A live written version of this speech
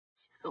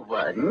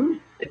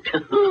1,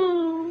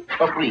 2,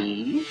 3.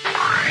 Greetings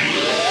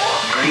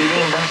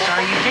and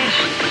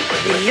salutations.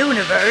 The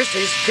universe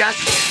is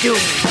just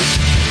doomed.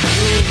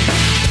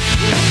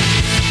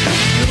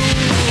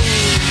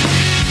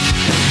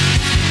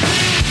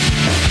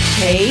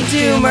 Hey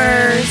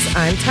Doomers!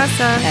 I'm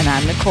Tessa. And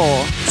I'm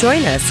Nicole.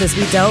 Join us as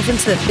we delve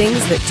into the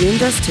things that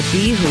doomed us to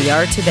be who we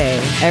are today.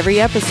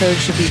 Every episode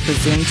should be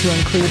presumed to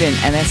include an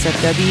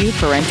NSFW,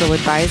 parental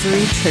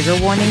advisory,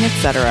 trigger warning,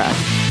 etc.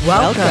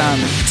 Welcome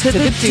to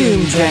the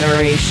Doom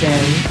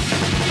Generation.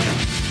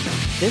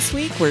 This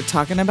week we're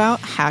talking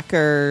about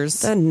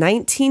Hackers. The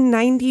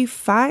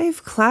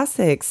 1995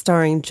 classic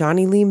starring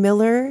Johnny Lee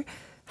Miller,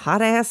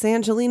 hot-ass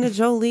Angelina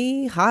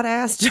Jolie,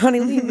 hot-ass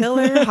Johnny Lee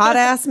Miller,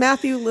 hot-ass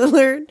Matthew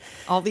Lillard.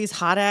 All these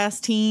hot-ass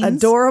teens.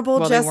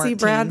 Adorable well, Jesse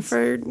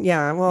Bradford.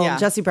 Yeah,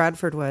 Jesse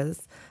Bradford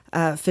was.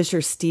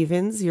 Fisher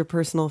Stevens, your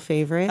personal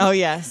favorite. Oh,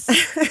 yes.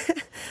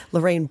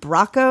 Lorraine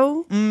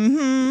Bracco.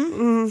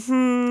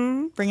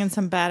 Bringing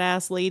some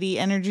badass lady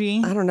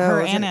energy. I don't know.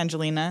 Her and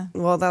Angelina.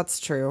 Well, that's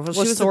true. Well, she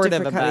was sort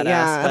of a kind badass.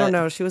 Yeah, I don't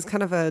know. She was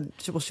kind of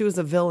she was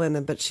a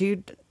villain, but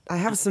I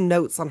have some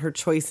notes on her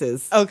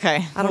choices.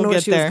 Okay. I don't know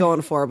what she was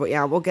going for, but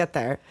yeah, we'll get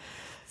there.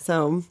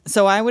 So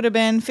I would have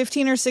been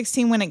 15 or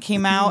 16 when it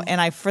came out,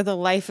 and I, for the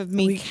life of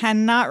me,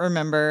 cannot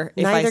remember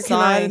if I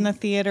saw it in the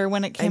theater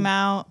when it came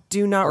out.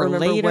 Do not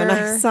remember later. when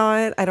I saw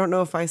it. I don't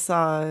know if I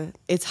saw.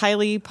 It's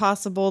highly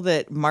possible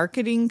that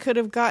marketing could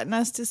have gotten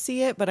us to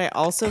see it, but I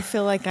also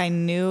feel like I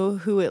knew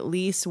who at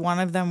least one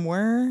of them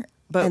were.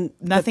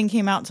 But nothing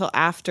came out till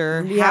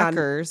after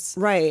Hackers.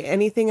 Right.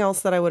 Anything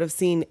else that I would have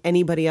seen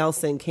anybody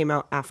else in came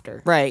out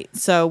after. Right.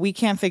 So we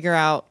can't figure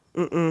out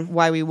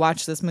why we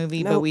watched this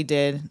movie, but we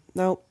did.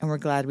 Nope. And we're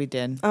glad we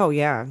did. Oh,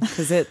 yeah.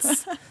 Because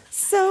it's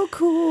so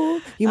cool.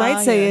 You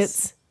might say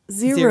yes. it's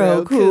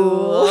zero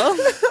cool.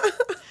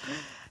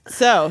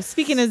 So,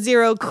 speaking of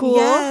Zero Cool,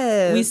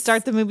 yes. we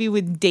start the movie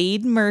with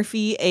Dade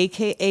Murphy,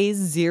 a.k.a.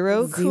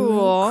 Zero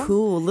Cool.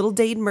 Cool. Little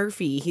Dade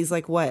Murphy. He's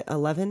like, what,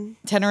 11?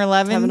 10 or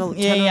 11? 10 or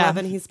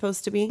 11 he's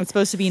supposed to be. It's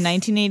supposed to be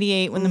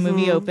 1988 when the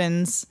movie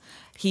opens.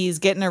 He's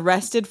getting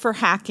arrested for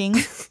hacking.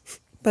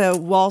 The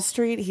Wall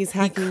Street, he's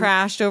hacking. He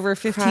crashed over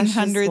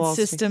 1,500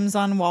 systems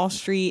on Wall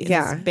Street.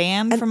 And is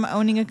banned from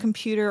owning a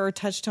computer or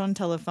touch-tone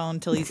telephone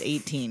until he's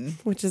 18.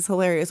 Which is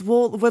hilarious.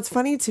 Well, what's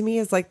funny to me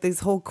is like these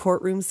whole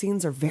courtroom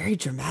scenes are very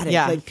dramatic.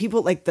 Yeah. Like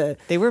people like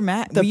They were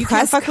mad. The you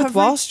press can't fuck with coverage.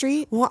 Wall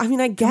Street? Well, I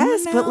mean, I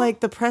guess, but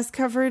like the press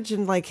coverage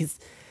and like his...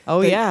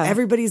 Oh, yeah.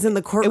 Everybody's in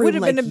the courtroom. It would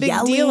have been a big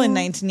yelling. deal in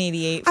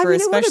 1988 for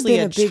especially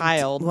a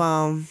child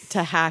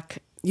to hack.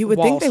 You would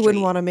Wall think they Street.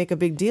 wouldn't want to make a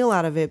big deal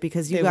out of it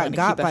because you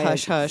got by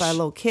hush. a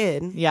little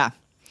kid. Yeah.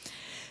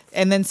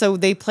 And then so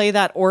they play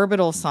that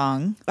Orbital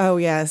song. Oh,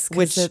 yes.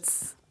 Which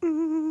it's...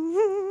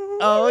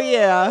 Oh,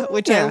 yeah.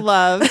 Which I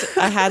loved.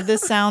 I had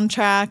this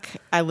soundtrack.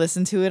 I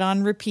listened to it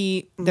on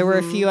repeat. There were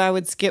a few I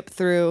would skip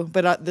through.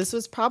 But this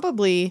was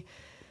probably...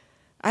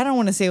 I don't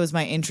want to say it was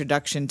my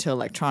introduction to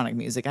electronic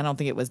music. I don't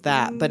think it was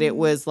that. But it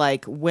was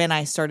like when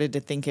I started to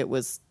think it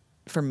was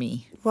for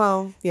me.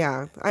 Well,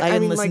 yeah. I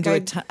didn't listen to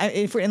it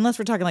unless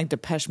we're talking like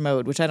Depeche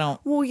Mode, which I don't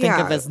think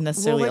of as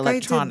necessarily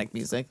electronic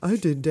music. I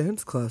did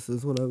dance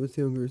classes when I was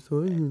younger,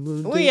 so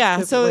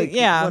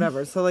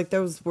whatever. So like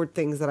those were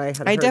things that I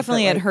had. I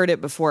definitely had heard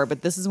it before,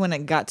 but this is when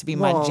it got to be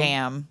my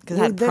jam because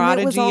it had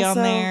Prodigy on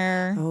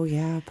there. Oh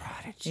yeah,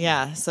 Prodigy.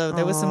 Yeah, so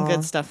there was some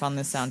good stuff on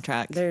this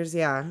soundtrack.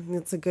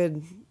 It's a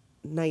good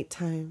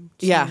nighttime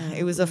jam. Yeah,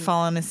 it was a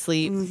falling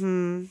asleep.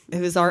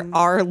 It was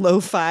our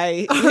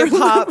lo-fi hip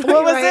hop.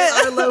 What was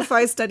it? Our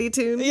lo-fi study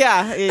tune.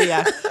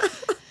 Yeah.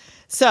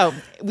 So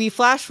we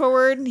flash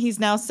forward.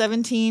 He's now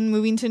 17,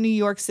 moving to New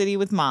York City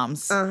with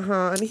moms.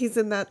 And he's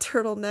in that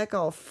turtleneck,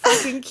 all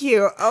fucking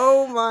cute.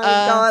 Oh my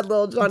God,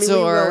 little Johnny Lee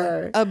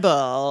Miller.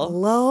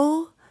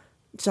 Little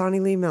Johnny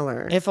Lee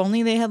Miller. If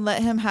only they had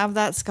let him have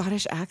that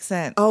Scottish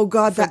accent. Oh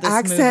God, the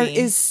accent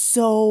is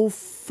so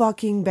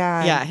fucking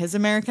bad. Yeah, his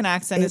American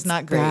accent is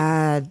not great.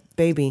 Bad,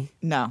 baby.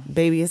 No,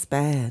 baby, it's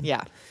bad.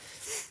 Yeah.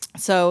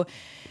 So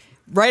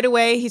right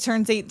away he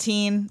turns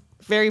 18.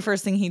 Very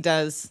first thing he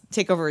does,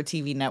 take over a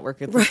TV network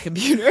with his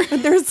computer.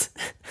 There's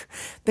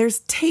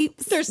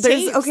tapes. There's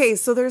tapes. Okay,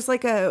 so there's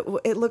like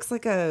it looks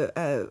like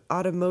a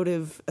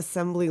automotive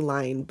assembly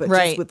line, but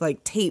just with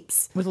like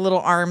tapes. With little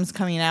arms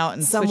coming out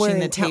and switching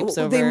the tapes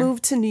over. They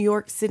moved to New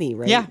York City,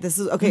 right? Yeah. This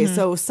is okay,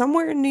 so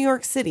somewhere in New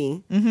York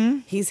City,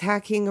 he's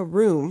hacking a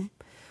room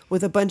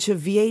with a bunch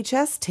of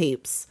VHS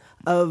tapes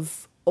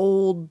of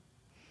old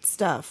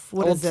stuff.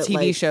 Old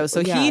TV shows.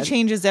 So he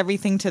changes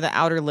everything to the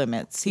Outer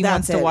Limits. He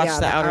wants to watch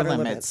the Outer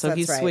Limits. So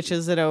he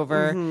switches it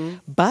over.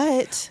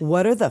 But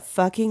what are the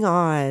fucking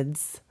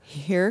odds?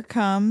 Here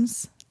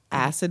comes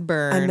Acid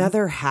Burn.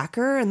 Another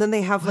hacker? And then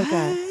they have like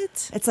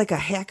it's like a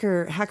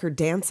hacker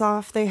dance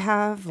off they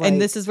have. Like,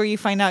 and this is where you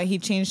find out he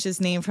changed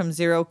his name from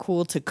Zero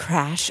Cool to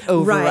Crash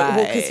Override. Right.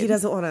 Well, because he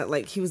doesn't want to,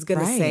 like, he was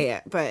going to say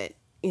it, but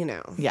you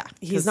know, Yeah,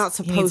 he's 'cause not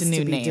he needs a supposed to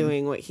new be name.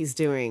 doing what he's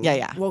doing.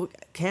 Yeah. Well,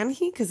 can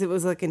he? Because it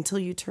was like until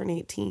you turn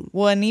 18.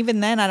 Well, and even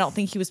then, I don't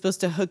think he was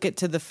supposed to hook it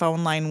to the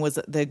phone line. Was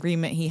the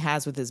agreement he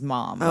has with his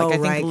mom? Oh, Like I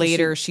think right, 'cause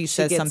later she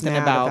says gets something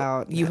mad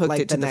about you hooked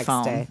like, it to the the next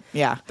phone. day.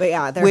 Yeah, But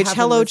yeah, they're which having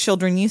hello this-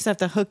 children, you used to have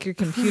to hook your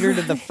computer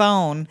to the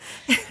phone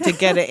to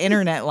get an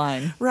internet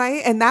line.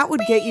 Right, and that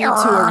would get you to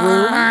a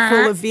room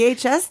full of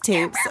VHS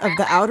tapes of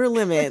The Outer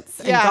Limits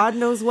and Yeah. God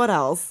knows what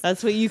else.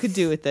 That's what you could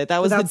do with it.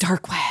 That was the that's-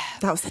 dark web.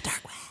 That was the dark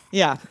web.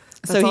 Yeah.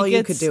 That's so all he you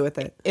gets could do with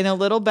it. in a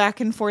little back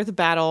and forth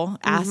battle,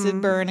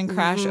 acid burn and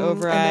crash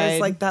override. And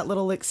there's like that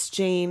little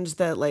exchange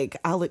that like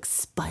I'll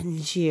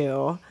expunge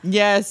you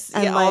yes,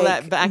 and yeah, like all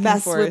that back and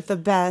mess forth. with the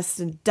best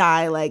and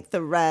die like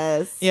the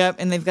rest. Yep,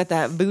 and they've got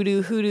that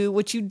voodoo hoodoo,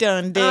 what you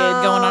done did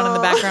going on in the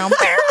background.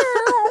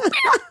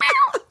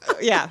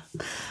 Yeah,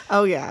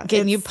 Oh yeah,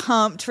 getting you It's-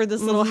 pumped for this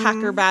little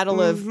hacker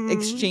battle of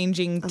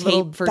exchanging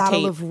little tape for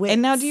battle tape. of wits.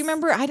 And now, do you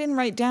remember? I didn't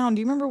write down.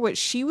 Do you remember what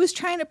she was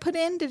trying to put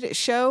in? Did it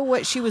show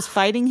what she was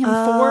fighting him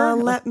for?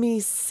 Let me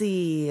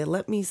see.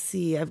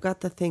 I've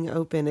got the thing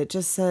open. It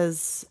just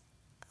says.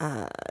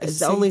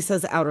 It only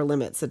says Outer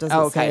Limits. It doesn't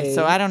Okay, say.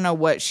 so I don't know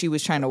what she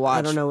was trying to watch.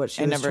 I don't know what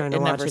she It was never- trying to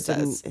it watch. Never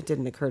says. It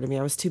didn't occur to me.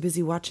 I was too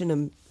busy watching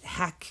him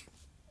hack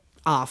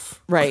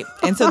off. Right.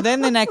 And so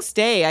then the next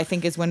day, I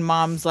think, is when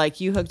mom's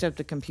like, you hooked up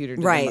the computer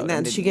to the Right, modem, and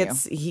then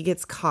didn't you?" he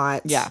gets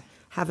caught. Yeah.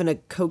 having a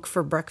Coke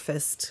for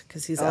breakfast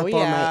because he's Oh, up all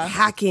yeah. night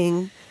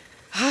hacking.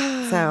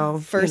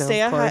 So First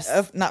day of course.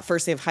 not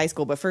first day of high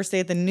school, but first day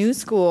at the new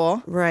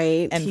school.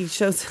 Right, And he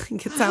gets out in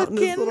his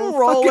fucking little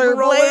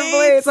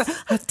rollerblades. fucking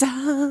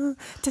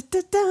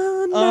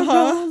rollerblades.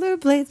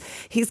 Rollerblades.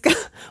 He's got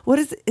what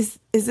is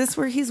this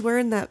where he's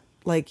wearing that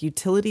like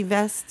utility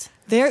vest?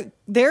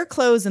 Their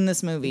clothes in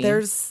this movie.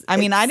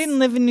 I didn't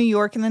live in New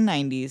York in the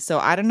 90s, so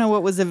I don't know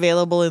what was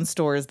available in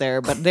stores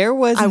there, but there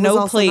was I was no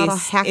also not a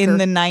place hacker. in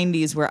the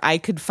 90s where I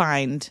could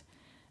find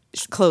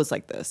clothes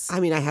like this.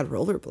 I mean, I had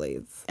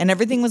rollerblades. And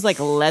everything was like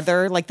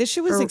leather. Like this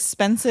shit was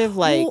expensive.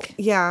 Like Well,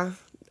 yeah.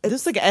 this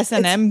is like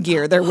S&M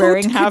gear they're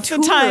wearing half the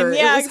time.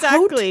 Yeah, It was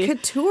exactly. Haute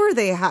couture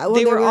they had. Well,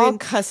 They were all in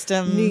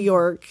custom. New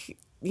York,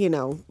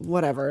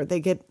 whatever. They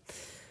get,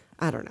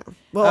 I don't know.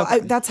 Well,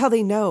 Okay. that's how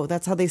they know.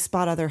 That's how they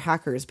spot other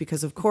hackers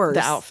because, of course,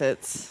 The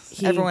outfits.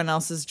 Everyone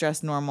else is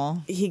dressed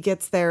normal. he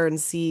gets there and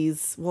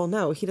sees, well,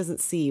 no, he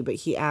doesn't see, but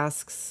he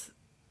asks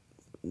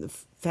the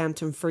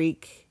Phantom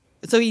Freak.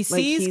 So he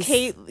sees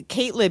he's-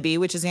 Kate Libby,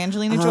 which is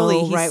Angelina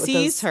Jolie. He with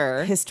sees those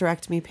her.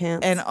 hysterectomy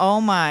pants. And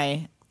oh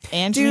my,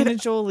 Angelina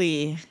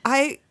Jolie.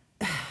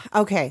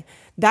 Okay,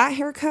 that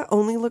haircut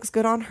only looks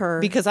good on her.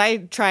 Because I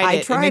tried I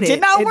it. tried and it. it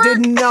did not work.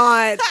 It did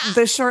not.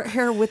 The short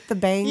hair with the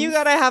bangs. You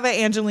gotta have an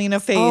Angelina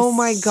face. Oh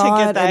my to god!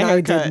 get that And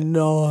haircut. I did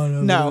not.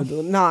 No.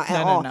 not at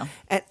No, all. no.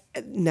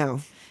 No.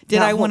 Did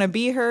That I whole- want to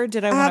be her?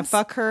 Did I want to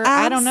fuck her?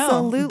 I don't know.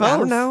 Absolutely. I Both.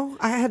 don't know.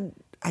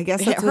 I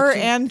guess that's Her what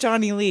you- and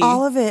Johnny Lee.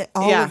 all of it.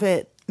 All Yeah. of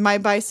it. My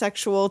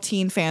bisexual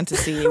teen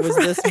fantasy was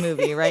this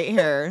movie right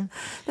here.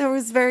 There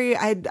was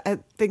I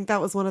think that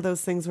was one of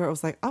those things where it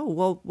was like, oh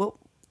well,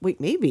 wait,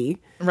 maybe,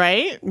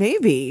 Right?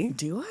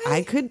 do I?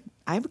 I could.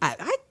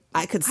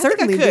 I could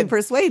certainly be could.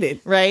 persuaded.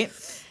 Right?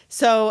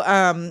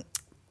 So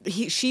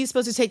she's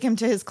supposed to take him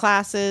to his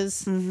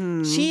classes.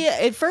 Mm-hmm.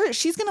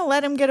 She's gonna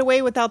let him get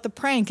away without the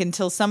prank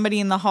until somebody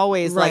in the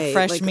hallway is Right, like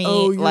fresh like, meat,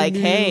 oh, you're like, new.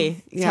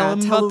 hey, Yeah,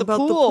 tell him about the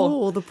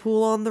pool. the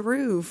pool on the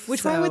roof.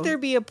 Which why would there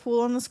be a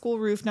pool on the school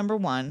roof? Number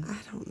one, I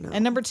don't know.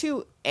 And number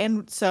two,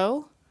 and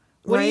so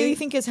what do you Right?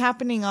 think is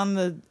happening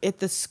at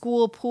the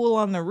school pool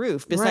on the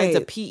roof besides a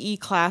Right. PE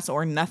class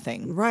or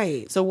nothing?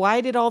 Right. So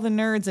why did all the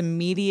nerds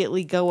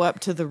immediately go up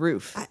to the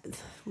roof?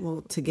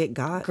 Well, to get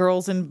got.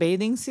 Girls in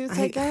bathing suits,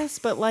 I guess,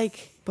 but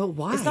like, But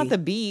why? it's not the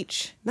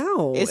beach.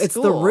 No, it's the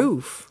school.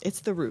 roof. It's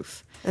the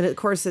roof. And of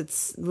course,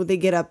 they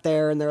get up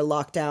there and they're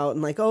locked out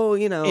and like, oh,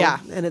 Yeah.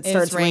 and it It's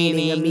starts raining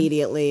raining.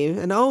 immediately.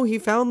 And oh, he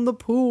found the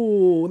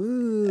pool.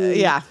 Ugh.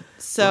 Yeah.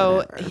 So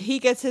Whatever. he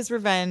gets his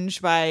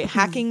revenge by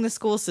hacking the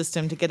school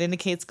system to get into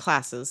Kate's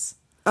classes.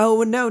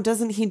 Oh no,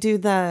 doesn't he do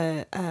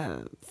the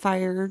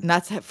fire? And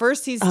that's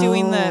first he's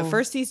doing Oh.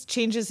 first he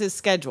changes his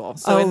schedule.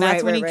 So Oh, and that's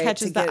right, when right, he right,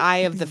 catches to the get- eye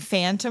of the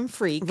Phantom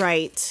Freak.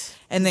 Right.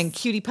 And then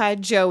Cutie Pie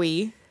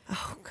Joey.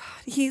 Oh God,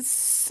 he's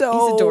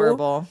so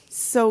adorable.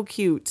 so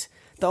cute.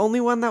 The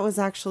only one that was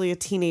actually a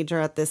teenager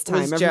at this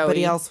time. Was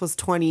Everybody Joey. else was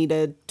 20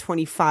 to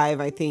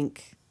 25, I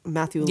think.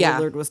 Matthew Yeah.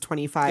 Lillard was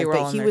 25, They were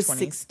all but in he their was 20s.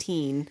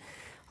 16,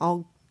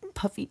 all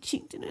puffy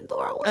cheeked and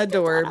adorable.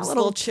 Adorbs, little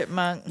little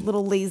chipmunk.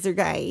 little laser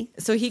guy.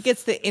 So he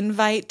gets the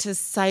invite to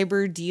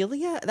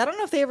Cyberdelia. I don't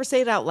know if they ever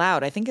say it out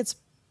loud. I think it's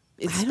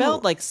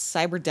spelled like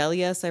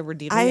Cyberdelia.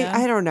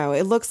 I don't know.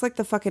 It looks like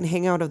the fucking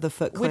hangout of the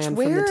Foot Clan Which from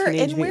where the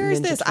Teenage and where Mutant is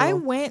Ninja this? I Turtle.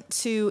 went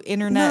to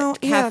internet No,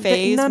 yeah,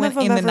 cafes none when, of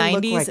them in the ever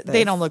look 90s. like They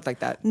this. don't look like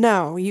that.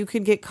 No, you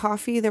could get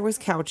coffee. There was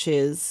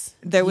couches.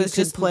 There You was could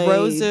just play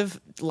rows of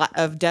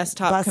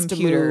desktop Bust a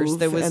computers. Move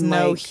There was and,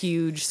 no like-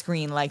 huge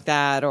screen like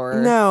that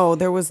or No,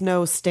 there was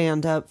no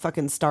stand up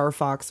fucking Star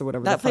Fox or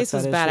whatever. that the fuck place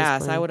was that is she badass. I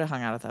playing. would have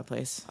hung out at that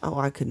place. Oh,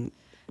 I couldn't.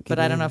 But get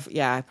I don't in. know if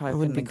I probably I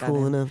wouldn't couldn't be have cool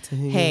gotten in. enough to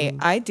hang Hey, out.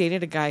 I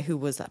dated a guy who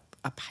was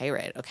a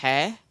pirate,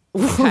 okay?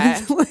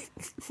 Okay.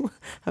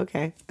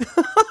 Okay.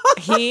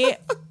 He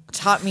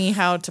taught me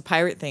how to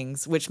pirate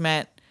things, which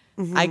meant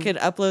I could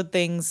upload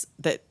things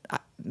that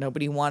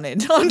nobody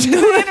wanted onto the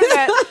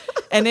internet.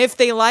 And if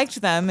they liked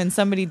them and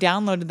somebody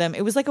downloaded them,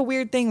 it was like a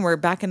weird thing where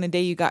back in the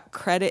day you got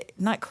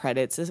not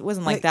credits. It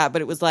wasn't like that,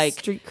 but it was like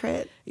street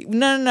cred.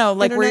 No.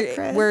 Like Internet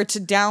cred? where to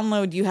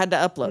download, you had to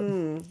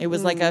upload. It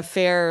was like a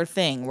fair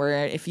thing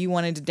where if you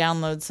wanted to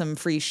download some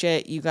free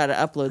shit, you got to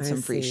upload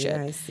some free shit.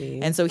 I see.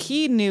 And so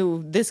he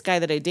knew this guy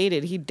that I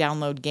dated, he'd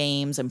download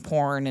games and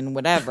porn and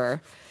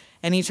whatever.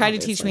 And he tried to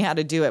teach me how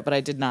to do it, but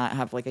I did not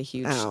have like a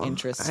huge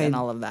interest in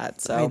all of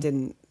that. So I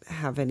didn't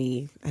have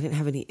any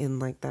in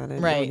like that. I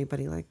didn't know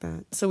anybody like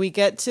that. So we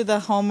get to the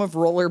home of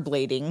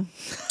rollerblading.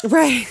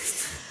 Right.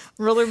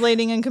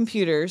 Rollerblading and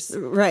computers.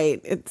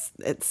 Right. It's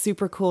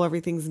super cool.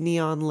 Everything's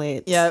neon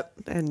lit. Yep.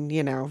 And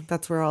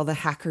that's where all the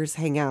hackers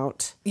hang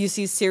out. You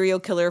see serial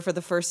killer for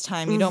the first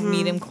time. You don't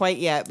meet him quite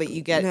yet, but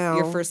you get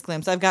your first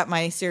glimpse. I've got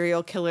my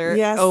serial killer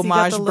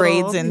homage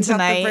braids in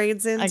tonight. You got the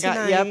braids in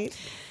tonight. Yep.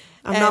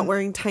 I'm not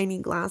wearing tiny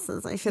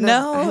glasses. I should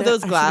have. No,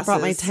 those glasses. I should have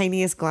brought my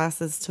tiniest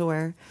glasses to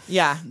wear.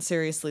 Yeah,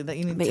 seriously, that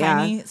you need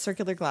tiny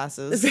circular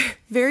glasses.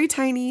 Very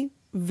tiny,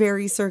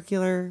 very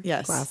circular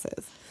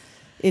glasses.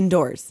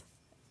 Indoors.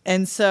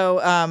 And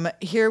so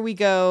here we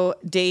go.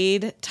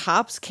 Dade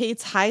tops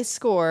Kate's high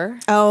score.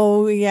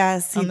 Oh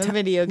yes, on the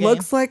video game.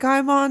 Looks like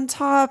I'm on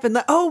top. And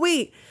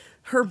wait,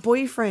 her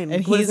boyfriend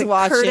and he's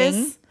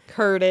watching.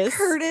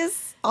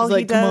 Curtis. All he's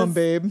like, come on,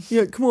 babe.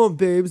 Yeah, come on,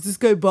 babe. Is this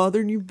guy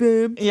bothering you,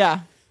 babe?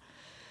 Yeah.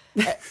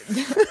 And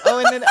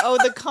then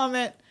the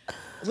comment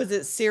was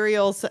it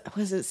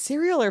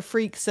Serial or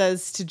Freak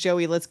says to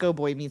Joey, "Let's go,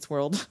 Boy Meets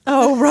World."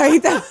 Oh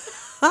right, that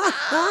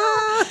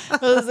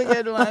was a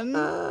good one.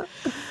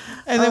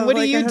 And then what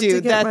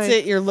do? That's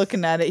it. You're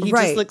looking at it. He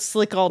just looks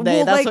slick all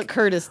day. That's what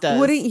Curtis does.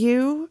 Wouldn't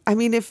you? I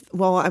mean,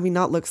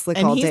 not look slick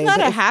all day. And he's not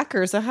a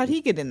hacker, so how'd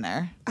he get in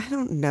there? I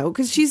don't know,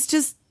 because she's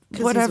just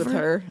whatever. He's with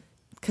her.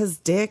 Because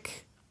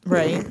Dick,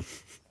 right?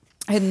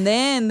 And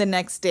then the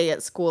next day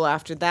at school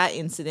after that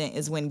incident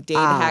is when Dade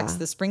hacks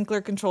the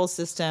sprinkler control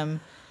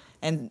system,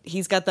 and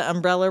he's got the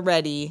umbrella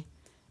ready.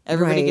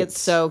 Everybody gets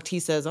soaked. He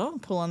says, "Oh,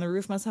 pull on the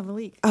roof, must have a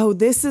leak." Oh,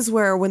 this is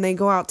where when they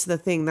go out to the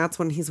thing, that's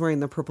when he's wearing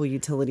the purple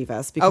utility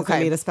vest, because I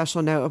made a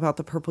special note about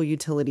the purple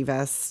utility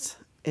vest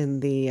in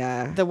the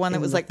one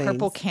that was like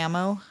purple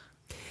camo.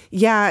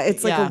 Yeah,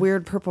 it's like a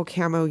weird purple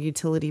camo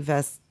utility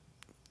vest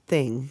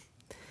thing.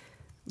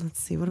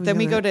 Let's see. What do we Then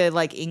we go to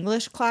like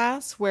English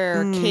class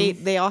where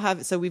Kate, they all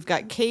have, so we've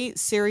got Kate,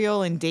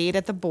 Serial, and Dade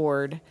at the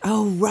board.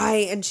 Oh,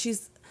 right.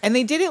 And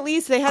they did at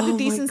least, they had the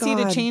decency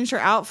to change her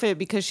outfit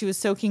because she was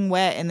soaking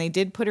wet, and they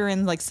did put her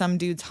in like some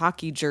dude's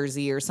hockey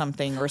jersey or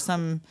something or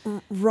some.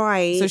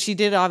 Right. So she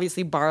did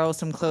obviously borrow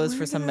some clothes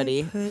for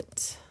somebody.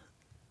 Put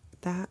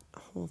that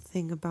whole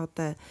thing about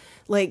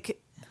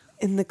like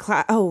in the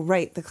class. Oh,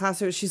 right. The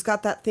classroom. She's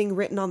got that thing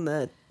written on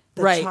the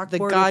chalkboard. The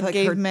God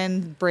gave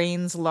men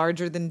brains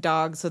larger than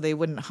dogs so they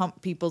wouldn't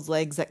hump people's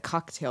legs at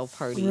cocktail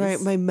parties. Right,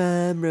 my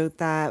mom wrote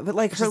that. But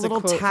like her little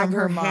tag,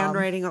 her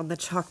handwriting on the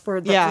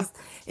chalkboard.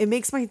 It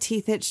makes my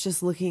teeth itch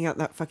just looking at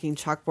that fucking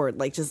chalkboard.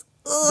 Like just,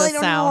 I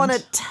don't want to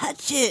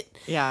touch it.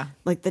 Yeah.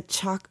 Like the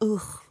chalk,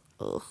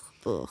 ugh.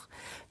 But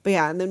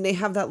yeah, and then they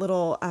have that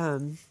little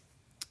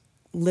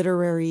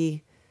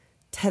literary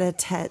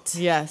tete-a-tete.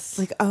 Yes.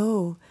 Like,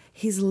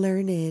 he's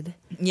learned.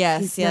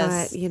 Yes,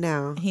 he's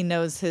not, he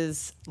knows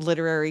his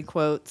literary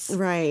quotes.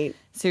 Right.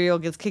 Serial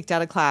gets kicked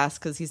out of class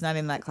because he's not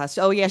in that class.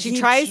 Oh, yeah, she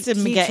tries to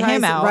get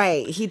him out.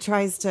 Right. He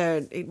tries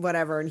to,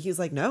 whatever, and he's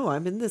like, no,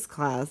 I'm in this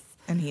class.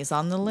 And he's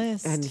on the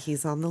list.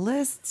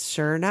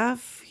 Sure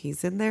enough,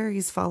 he's in there.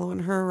 He's following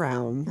her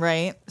around.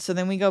 Right. So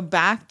then we go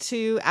back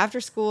to after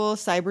school,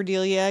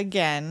 Cyberdelia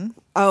again.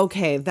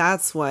 Okay,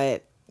 that's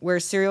what. Where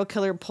serial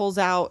killer pulls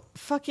out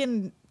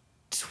fucking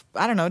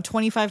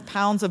 25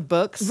 pounds of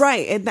books.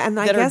 Right. And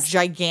I guess, are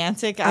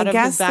gigantic out of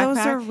his backpack. I guess those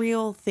are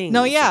real things.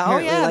 No, yeah.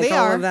 Apparently. Oh, yeah, like they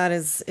all are. of that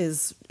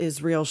is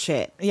real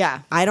shit.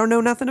 Yeah. I don't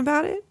know nothing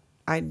about it.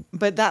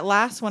 But that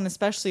last one,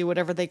 especially,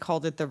 whatever they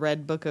called it, the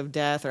Red Book of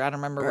Death, or I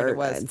don't remember what it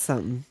was.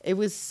 Something. It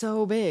was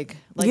so big.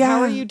 Like, how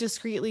are you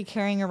discreetly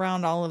carrying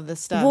around all of this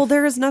stuff? Well,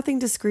 there is nothing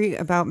discreet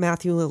about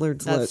Matthew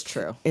Lillard's look. That's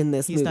true. In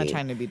this movie. He's not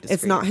trying to be discreet.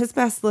 It's not his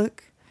best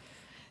look.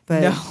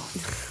 But no.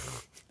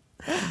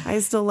 I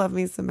still love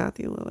me some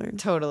Matthew Lillard.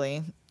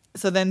 Totally.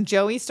 So then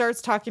Joey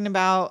starts talking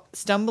about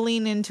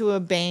stumbling into a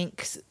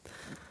bank's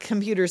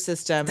computer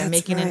system and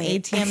making an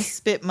ATM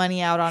spit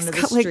money out onto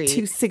the street. Like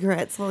 2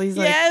 cigarettes while he's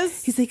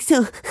he's like,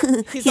 so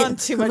he's on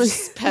too much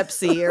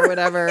Pepsi or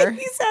whatever.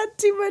 He's had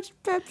too much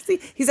Pepsi.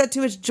 He's had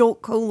too much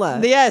Jolt Cola.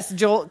 Yes,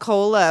 Jolt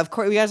Cola. Of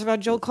course, we got to talk about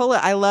Jolt Cola.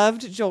 I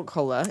loved Jolt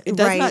Cola. It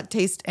does not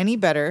taste any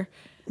better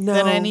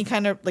than any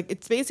kind of, like,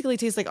 it basically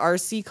tastes like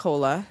RC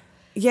Cola.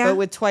 Yeah. But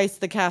with twice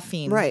the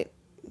caffeine. Right.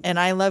 And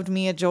I loved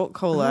me a Jolt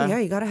Cola. Oh, yeah,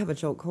 you got to have a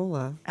Jolt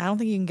Cola. I don't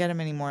think you can get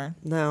them anymore.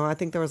 No, I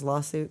think there was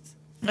lawsuits.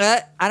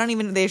 I don't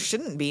even, they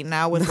shouldn't be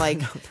now with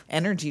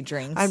energy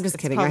drinks. I'm just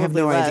kidding. I have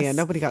no idea.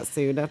 Nobody got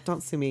sued.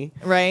 Don't sue me.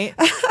 Right.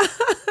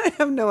 I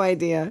have no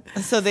idea.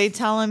 So they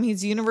tell him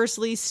he's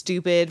universally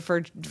stupid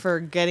for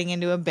getting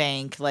into a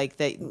bank, like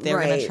that they're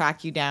going to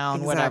track you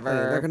down, whatever.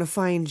 They're going to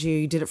find you.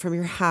 You did it from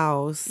your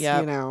house, you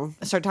know.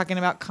 Start talking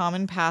about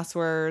common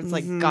passwords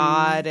like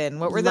God and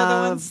what were the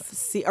other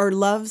ones?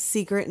 Love,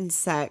 secret, and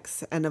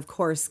sex, and of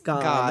course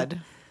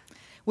God.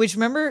 Which,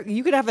 remember,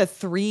 you could have a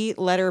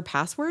 3-letter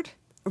password?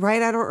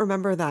 Right, I don't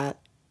remember that.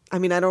 I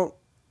mean,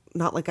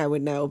 not like I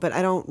would know, but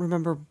I don't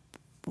remember.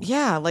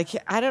 Yeah, like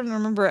I don't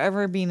remember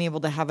ever being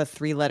able to have a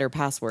 3-letter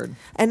password.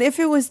 And if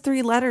it was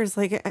 3 letters,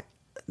 like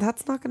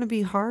that's not going to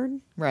be hard.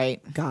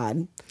 Right.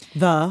 God.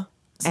 So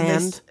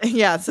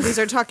they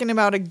start talking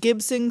about a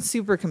Gibson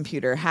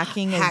supercomputer,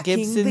 hacking a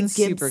Gibson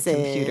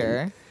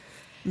supercomputer.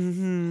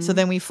 Mm-hmm. So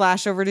then we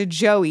flash over to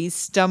Joey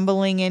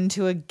stumbling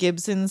into a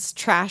Gibson's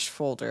trash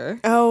folder.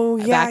 Oh,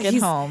 yeah. Back at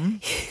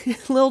home.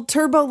 Little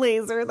turbo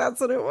laser.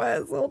 That's what it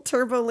was. Little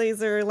turbo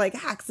laser like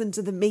hacks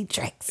into the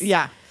Matrix.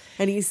 Yeah.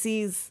 And he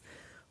sees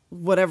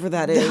whatever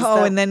that is.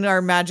 And then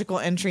our magical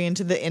entry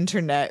into the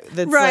internet.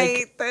 That's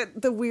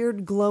the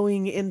weird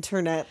glowing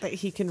internet that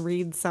he can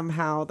read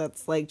somehow.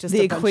 That's like just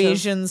the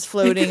equations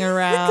floating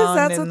around. Because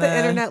that's what the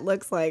internet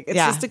looks like. It's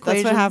just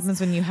equations. That's what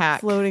happens when you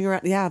hack. Floating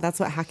around. Yeah, that's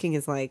what hacking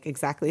is like.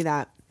 Exactly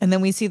that. And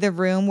then we see the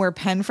room where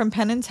Penn from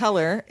Penn and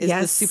Teller is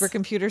the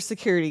supercomputer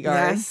security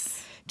guard.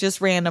 Yes.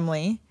 Just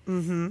randomly.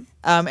 Mm-hmm.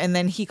 And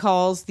then he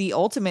calls the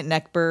ultimate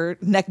neckbeard,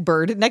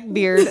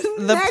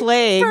 the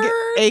Plague,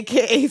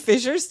 a.k.a.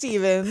 Fisher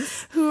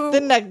Stevens, the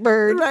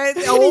neckbird. Right.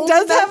 He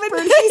does have a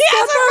bird.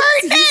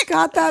 He's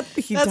got that.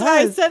 That's why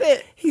I said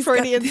it. He's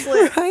Freudian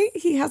slip. Right?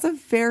 He has a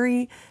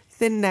very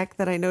thin neck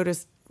that I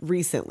noticed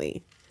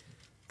recently.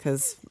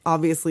 Because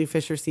obviously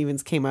Fisher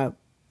Stevens came up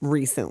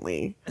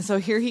recently. So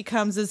here he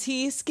comes as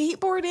he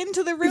skateboard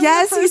into the room.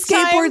 Yes, he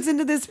skateboards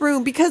into this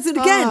room because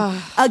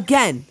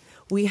again,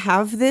 we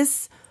have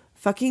this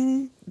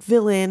fucking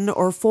villain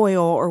or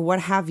foil or what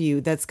have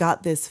you that's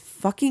got this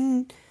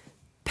fucking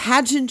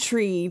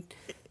pageantry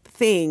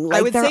thing. Like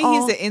I would say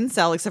he's an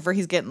incel, except for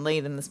he's getting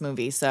laid in this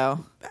movie.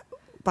 So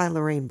by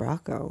Lorraine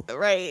Bracco,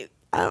 right?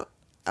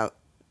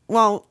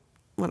 Well,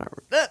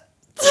 whatever.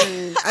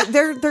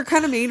 They're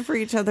kind of made for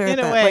each other in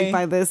a way. Like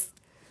by this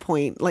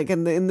point. Like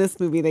in this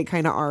movie, they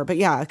kind of are. But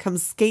yeah,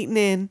 comes skating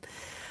in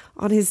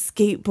on his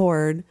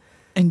skateboard.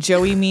 And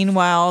Joey,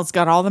 meanwhile, has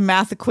got all the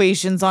math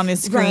equations on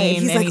his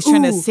screen, and he's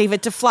trying to save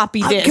it to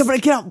floppy disk.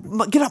 Get out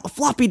my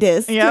floppy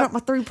disk. Yep. Get out my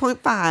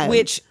 3.5.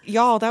 Which,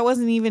 y'all, that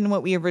wasn't even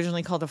what we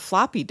originally called a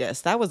floppy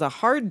disk. That was a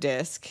hard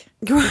disk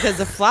because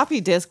a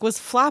floppy disk was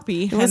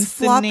floppy. It was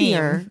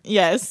floppier.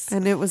 Yes,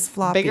 and it was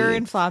floppy, bigger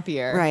and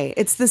floppier. Right.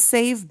 It's the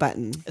save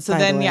button. So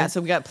then, so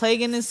we got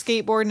Plague in his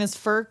skateboard and his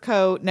fur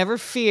coat. Never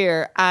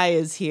fear, I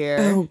is here.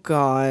 Oh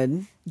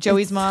God.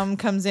 Joey's mom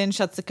comes in,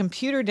 shuts the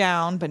computer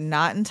down, but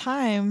not in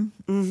time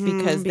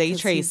because they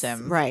trace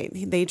him. Right.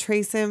 They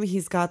trace him.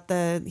 He's got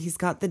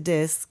the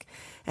disc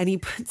and he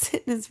puts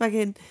it in his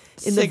fucking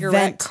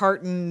cigarette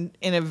carton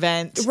in a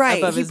vent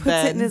above his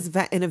bed. He puts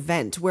it in a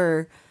vent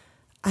where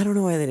I don't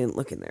know why they didn't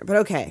look in there, but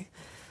okay.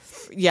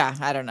 Yeah,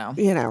 I don't know.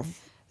 You know.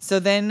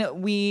 So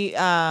then we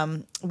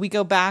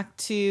go back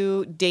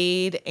to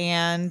Dade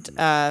and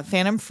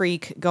Phantom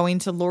Freak going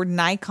to Lord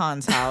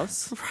Nikon's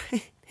house.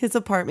 Right. His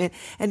apartment,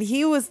 and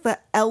he was the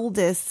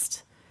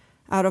eldest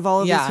out of all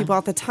of these people.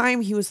 At the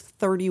time, he was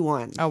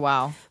 31. Oh,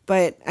 wow.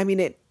 But, I mean,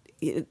 it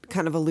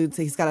kind of alludes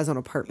to he's got his own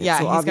apartment. Yeah,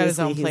 so he's got his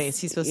own place.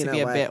 He's supposed to be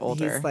a bit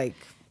older. He's like...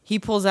 He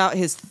pulls out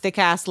his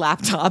thick-ass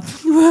laptop.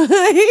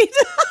 Right?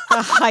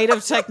 The height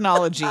of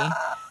technology.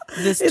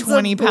 This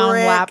 20-pound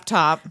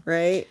laptop.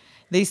 Right?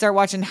 They start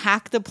watching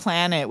Hack the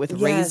Planet with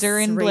Razor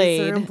and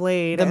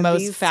Blade. The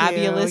most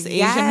fabulous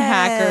Asian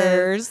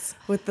hackers.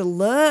 With the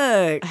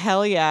look.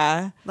 Hell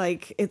yeah.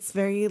 Like, it's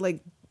very,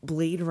 like,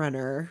 Blade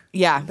Runner.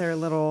 Yeah.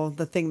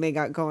 The thing they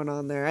got going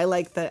on there. I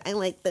like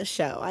the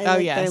show. I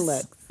like their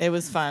looks. It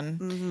was fun.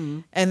 Mm-hmm.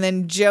 And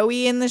then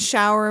Joey in the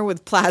shower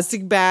with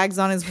plastic bags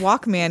on his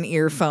Walkman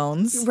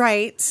earphones.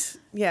 Right.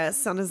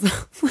 Yes. On his...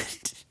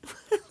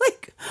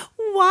 like,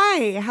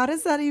 why? How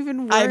does that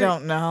even work? I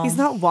don't know. He's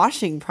not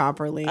washing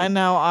properly. I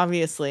know,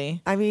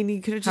 obviously. I mean,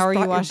 you could have just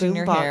brought washing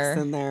your hair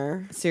in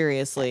there.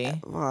 Seriously.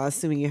 Well,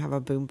 assuming you have a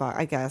boom box,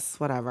 I guess,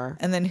 whatever.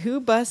 And then who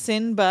busts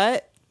in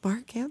but?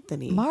 Mark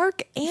Anthony.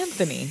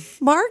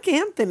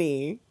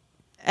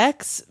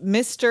 Ex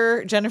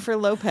Mr. Jennifer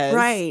Lopez.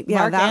 Right.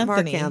 Yeah,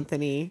 Mark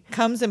Anthony.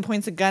 Comes and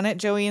points a gun at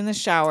Joey in the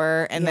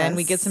shower. And then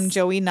we get some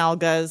Joey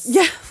Nalgas.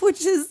 Yeah,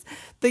 which is...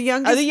 The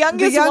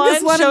youngest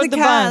one showed in the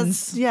cast.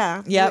 Buns.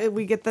 Yeah. Yep.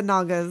 We get the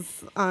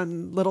Nagas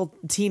on little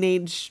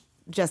teenage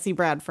Jesse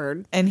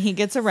Bradford. And he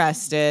gets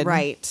arrested.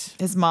 Right.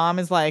 His mom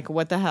is like,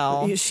 what the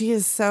hell? She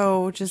is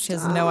so just... She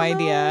has no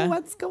idea.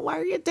 Why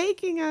are you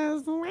taking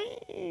us?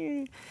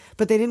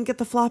 But they didn't get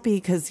the floppy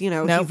because, he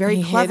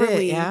very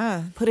cleverly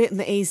put it in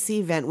the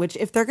AC vent, which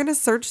if they're going to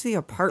search the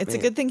apartment... It's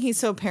a good thing he's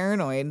so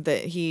paranoid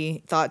that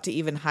he thought to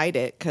even hide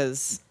it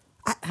because...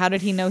 How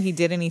did he know he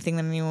did anything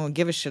that anyone would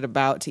give a shit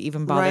about to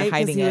even bother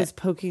hiding it? He was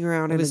poking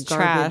around in his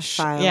garbage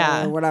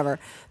file or whatever.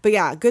 But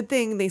yeah, good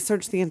thing they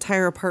searched the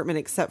entire apartment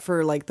except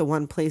for like the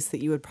one place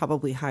that you would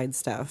probably hide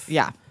stuff.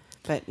 Yeah.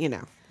 But,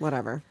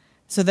 whatever.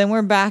 So then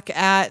we're back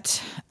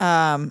at,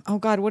 oh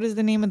God, what is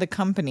the name of the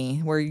company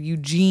where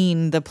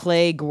Eugene the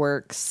Plague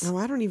works? Oh,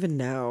 I don't even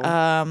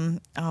know.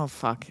 Oh,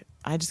 fuck.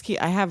 I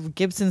have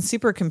Gibson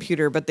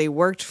supercomputer, but they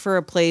worked for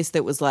a place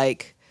that was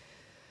like...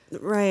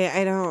 Right,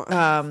 I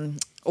don't...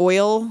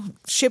 oil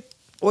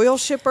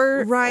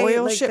shipper, right?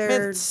 Oil like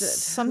shipments,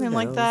 something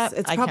like that.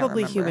 It's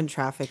probably human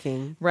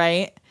trafficking,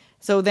 right?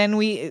 So then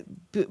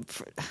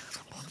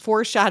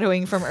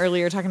foreshadowing from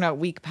earlier, talking about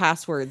weak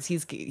passwords.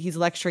 He's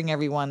lecturing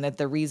everyone that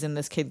the reason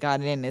this kid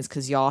got in is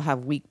because y'all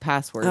have weak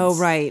passwords. Oh,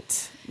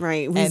 right.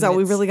 So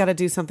we really got to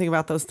do something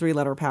about those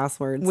 3-letter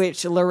passwords.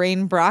 Which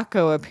Lorraine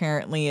Bracco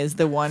apparently is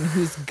the one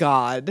who's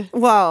God.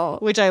 Well,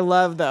 which I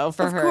love though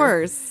for her. Of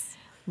course.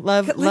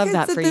 Love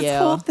that for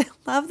you.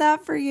 Love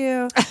that for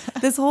you.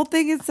 This whole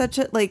thing is such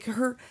a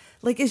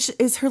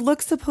is her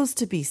look supposed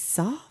to be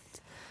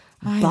soft?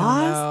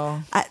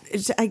 Boss?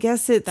 I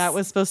guess that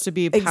was supposed to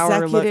be a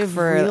power look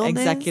for an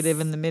executive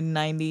in the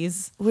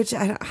mid-90s. Which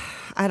I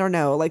don't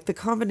know. Like the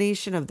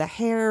combination of the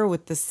hair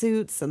with the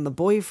suits and the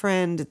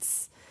boyfriend,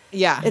 it's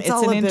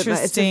an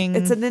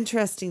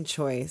interesting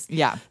choice.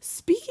 Yeah.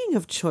 Speaking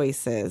of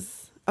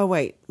choices,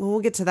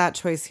 we'll get to that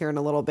choice here in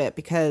a little bit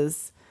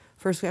because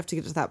first we have to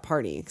get to that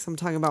party because I'm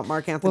talking about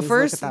Mark Anthony's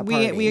look at that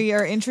party. We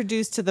are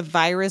introduced to the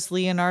virus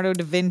Leonardo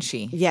da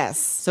Vinci. Yes.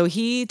 So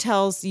he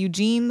tells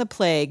Eugene the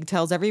Plague,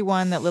 tells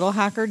everyone that little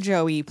hacker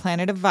Joey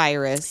planted a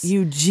virus.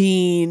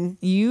 Eugene.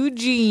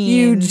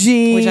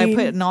 Which I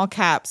put in all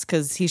caps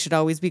because he should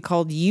always be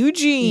called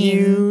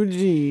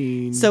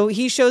Eugene. So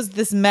he shows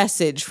this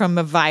message from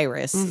a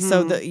virus. Mm-hmm.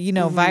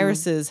 So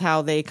viruses,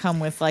 how they come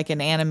with like an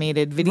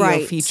animated video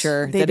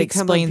feature that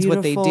explains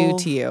what they do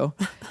to you.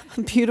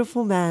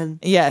 Beautiful man.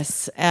 Yes.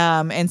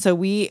 And so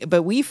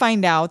we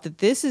find out that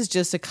this is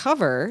just a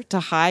cover to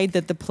hide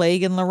that the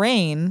Plague and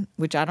Lorraine,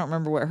 which I don't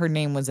remember what her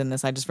name was in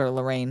this, I just wrote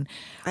Lorraine,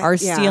 are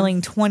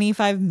stealing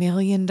 $25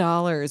 million,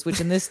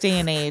 which in this day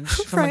and age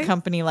from a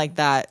company like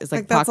that is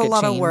like pocket change.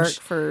 That's a lot of work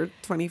for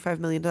 $25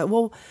 million.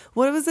 Well,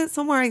 what was it?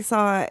 Somewhere I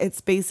saw it's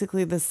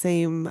basically the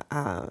same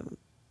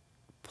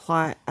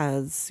plot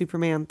as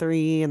Superman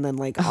 3 and then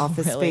like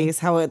Office Space,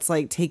 how it's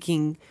like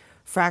taking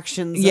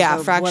fractions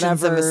of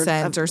a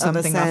cent or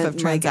something off of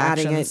transactions. Like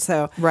adding it.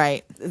 So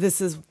this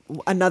is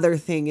another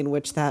thing in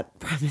which that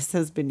premise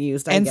has been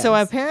used, I guess. So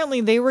apparently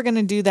they were going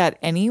to do that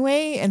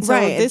anyway. And so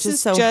this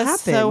is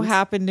just so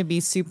happened to be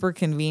super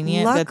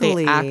convenient that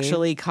they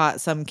actually caught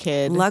some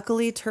kid.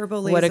 Luckily Turbo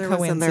Laser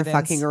was in there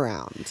fucking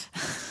around.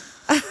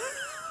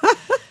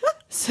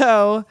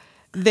 So...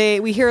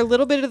 we hear a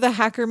little bit of the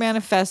Hacker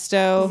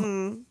Manifesto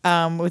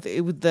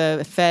with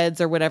the feds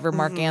or whatever,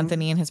 Mark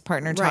Anthony and his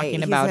partner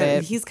talking about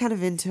it. He's kind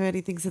of into it.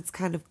 He thinks it's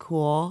kind of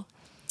cool.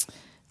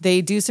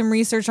 They do some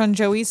research on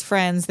Joey's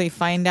friends. They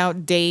find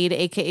out Dade,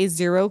 a.k.a.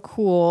 Zero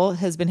Cool,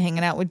 has been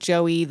hanging out with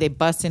Joey. They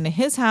bust into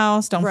his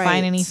house, don't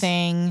find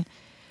anything.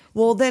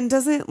 Well, then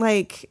doesn't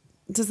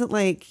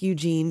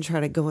Eugene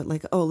try to go in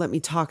like, oh, let me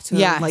talk to him?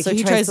 Yeah, like so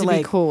he tries to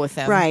be cool with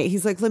him. Right.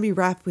 He's like, let me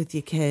rap with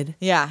you, kid.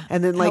 Yeah.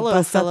 And then hello,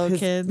 bust fellow up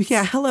kids.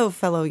 Yeah, hello,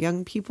 fellow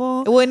young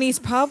people. Well, and he's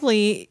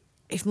probably,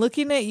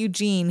 looking at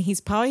Eugene, he's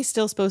probably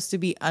still supposed to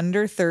be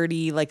under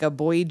 30, like a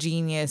boy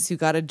genius who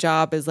got a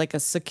job as like a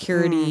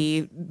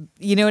security,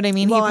 you know what I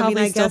mean? Well, he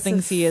probably still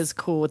thinks he is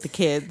cool with the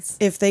kids.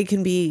 If they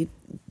can be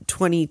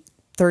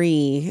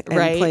 23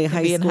 and play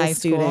high school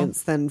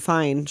students, then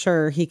fine,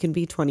 sure, he can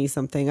be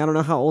 20-something. I don't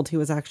know how old he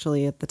was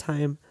actually at the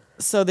time.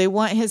 So they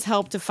want his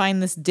help to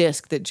find this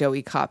disc that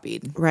Joey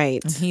copied.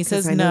 Right. And he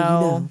says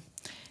no.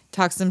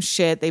 Talks some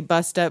shit. They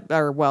bust up,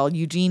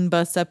 Eugene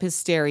busts up his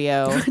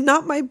stereo.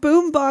 Not my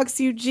boombox,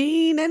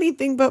 Eugene.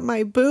 Anything but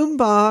my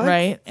boombox.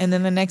 Right. And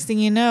then the next thing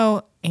you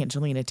know,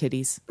 Angelina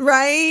titties.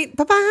 Right.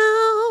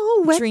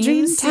 Ba-bow. Wet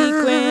dream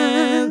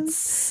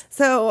sequence.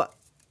 So,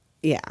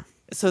 yeah.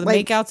 So the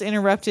makeout's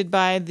interrupted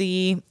by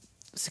the,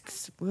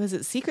 was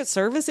it Secret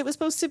Service it was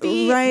supposed to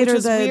be? Right. Which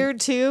was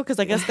weird too, because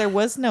I guess there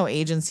was no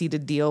agency to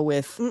deal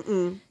with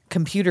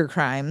computer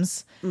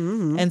crimes.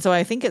 And so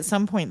I think at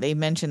some point they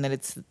mentioned that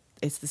it's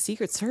the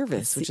Secret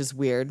Service, which is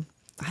weird.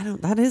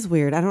 That is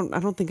weird. I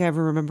don't think I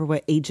ever remember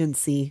what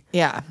agency.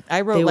 Yeah.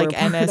 I wrote like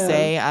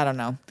NSA. I don't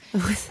know.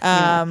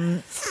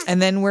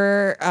 And then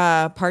we're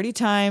party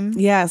time.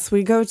 Yes,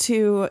 we go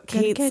to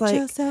Kate's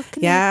like,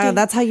 yeah,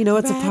 that's how you know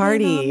it's a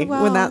party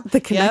when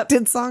the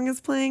Connected song is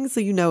playing. So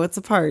you know it's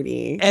a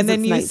party. And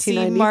then you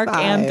see Mark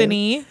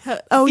Anthony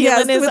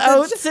feeling his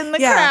oats in the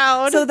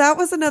crowd. So that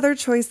was another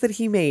choice that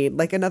he made,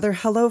 like another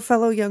hello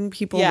fellow young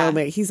people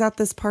moment. He's at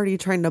this party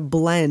trying to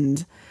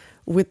blend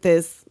with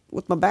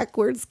my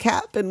backwards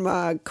cap and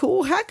my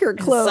cool hacker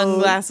clothes. And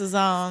sunglasses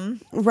on.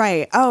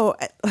 Right. Oh,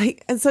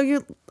 and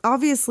so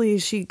obviously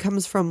she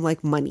comes from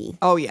like money.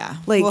 Oh, yeah.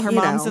 Like, well, her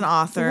mom's an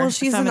author. Well,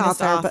 she's an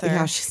author. But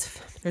yeah, she's a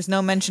feminist There's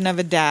no mention of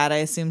a dad. I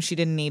assume she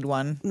didn't need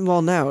one.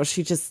 Well, no,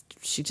 she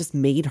just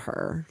made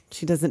her.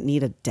 She doesn't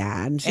need a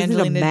dad.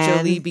 Angelina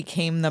Jolie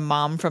became the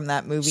mom from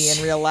that movie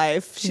in real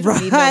life. She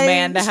didn't need no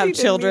man to have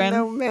children.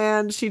 No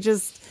man. She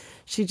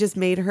just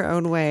made her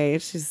own way.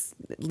 She's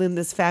in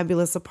this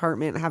fabulous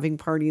apartment having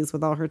parties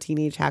with all her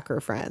teenage hacker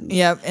friends.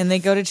 Yep, and they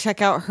go to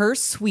check out her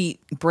sweet,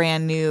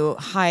 brand new,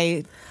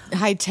 high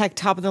tech,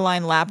 top of the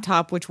line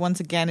laptop, which once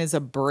again is a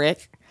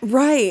brick.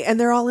 Right, and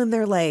they're all in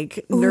there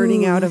like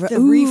nerding out of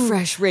the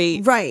refresh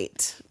rate.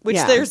 Right. Which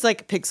there's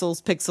like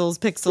pixels.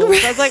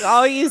 That's like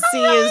all you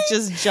see is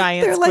just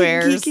giant they're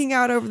squares. They're like geeking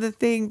out over the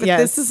thing, but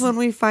this is when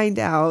we find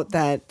out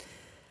that,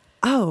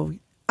 I'm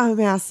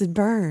acid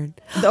burn.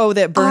 Oh,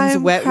 that Burns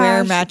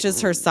wetware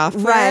matches her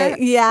software. Right,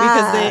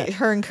 yeah. Because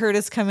her and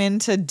Curtis come in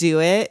to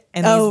do it,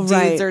 and these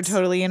dudes are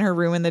totally in her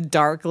room in the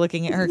dark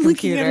looking at her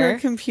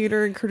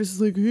computer. And Curtis is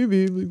like, hey,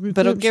 babe.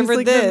 But I'll give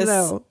her this.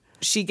 No.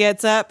 She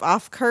gets up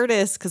off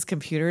Curtis because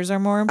computers are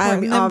more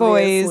important than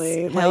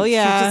boys. Hell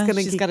yeah.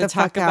 She's got to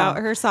talk about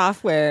her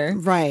software.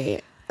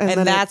 Right.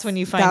 And that's when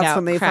you find out.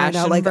 When they find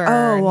out, like, burn.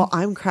 oh, well,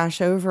 I'm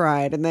Crash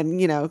Override. And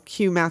then,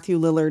 cue Matthew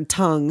Lillard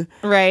tongue.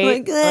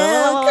 Right. Like,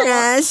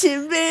 Crash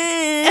and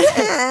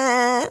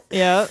burn.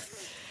 Yep.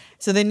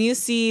 So then you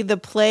see the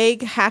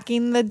Plague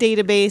hacking the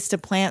database to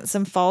plant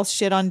some false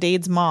shit on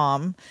Dade's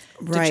mom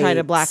to try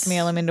to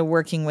blackmail him into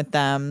working with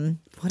them.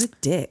 What a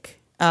dick.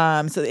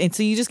 So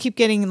you just keep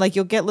getting, like,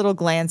 you'll get little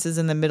glances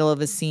in the middle of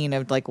a scene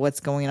of, like,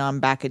 what's going on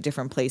back at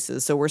different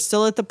places. So we're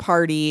still at the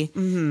party.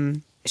 Mm-hmm.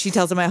 She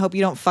tells him, I hope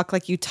you don't fuck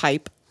like you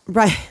type.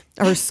 Right.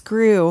 Or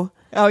screw.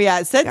 Oh,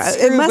 yeah. It said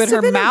screw, but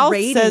her mouth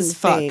says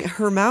fuck.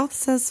 Her mouth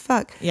says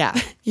fuck. Yeah.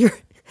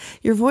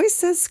 Your voice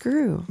says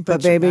screw.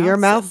 But baby, your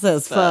mouth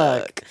says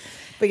fuck.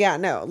 But yeah,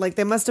 no, like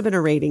they must have been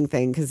a rating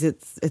thing because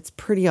it's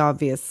pretty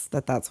obvious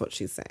that that's what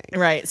she's saying.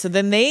 Right. So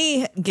then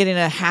they get in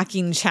a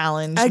hacking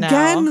challenge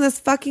again. This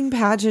fucking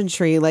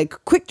pageantry, like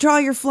quick draw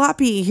your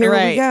floppy. Here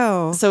we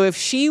go. So if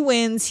she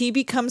wins, he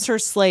becomes her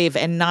slave,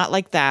 and not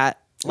like that.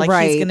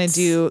 Like he's gonna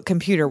do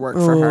computer work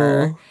for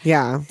her.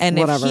 Yeah. And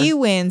if he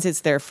wins,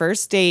 it's their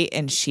first date,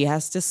 and she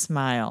has to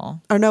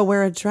smile. Oh no,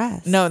 wear a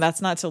dress. No,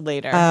 that's not till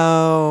later.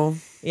 Oh.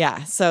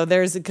 Yeah, so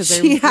there's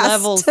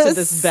levels to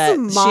this bet.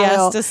 She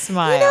has to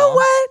smile. You know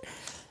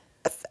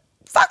what?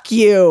 Fuck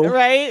you.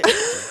 Right?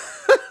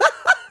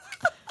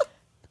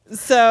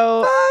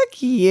 So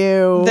fuck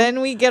you.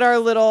 Then we get our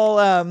little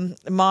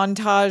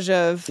montage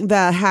of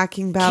the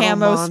hacking battle.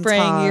 Camo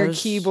spraying your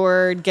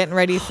keyboard, getting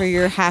ready for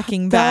your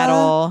hacking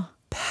battle.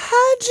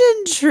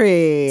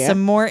 Pageantry.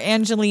 Some more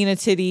Angelina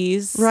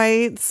titties.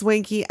 Right?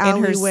 Swanky alleyway.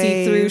 In her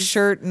see-through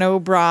shirt, no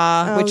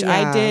bra, which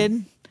I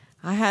did.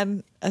 I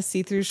had a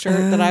see-through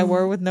shirt that I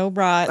wore with no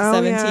bra at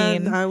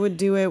 17. Yeah. I would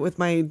do it with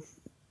my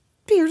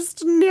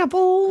pierced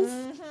nipples.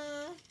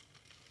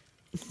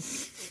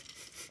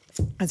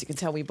 As you can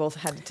tell, we both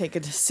had to take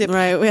a sip.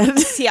 Right. We had to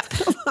sip.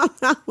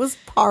 I was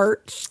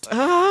parched.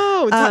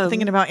 Oh,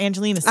 thinking about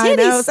Angelina's titties. I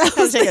know. So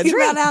I was thinking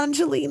about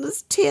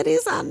Angelina's titties.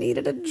 I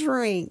needed a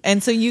drink.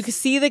 And so you can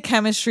see the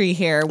chemistry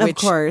here. Which, of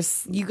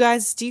course. Do you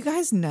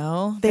guys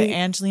know that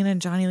Angelina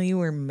and Johnny Lee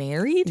were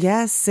married?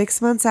 Yes.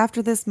 6 months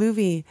after this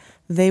movie,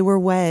 they were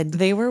wed.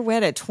 They were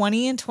wed at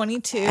 20 and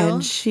 22.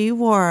 And she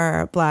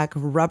wore black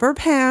rubber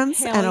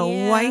pants and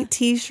a white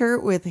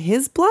t-shirt with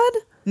his blood.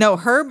 No,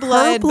 her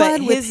blood, but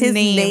his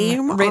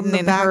name written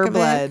in her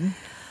blood.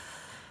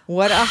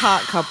 What a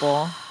hot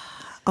couple.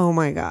 Oh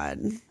my God.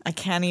 I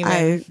can't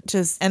even.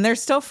 And they're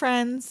still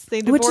friends.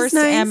 They divorced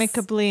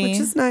amicably. Which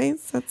is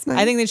nice. That's nice.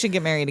 I think they should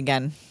get married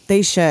again.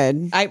 They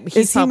should. I think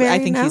he's still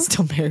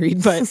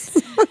married, but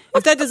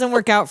if that doesn't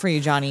work out for you,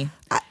 Johnny.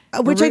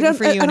 Which I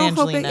don't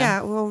hope it.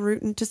 Yeah, well,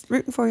 rooting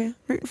for you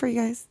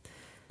guys.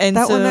 And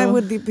that one I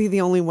would be the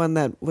only one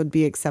that would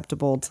be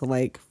acceptable to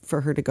like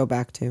for her to go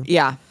back to.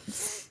 Yeah.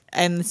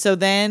 And so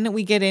then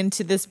we get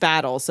into this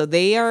battle. So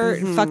they are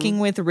fucking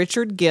with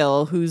Richard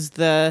Gill, who's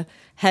the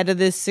head of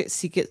this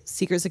secret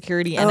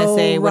security,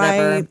 NSA,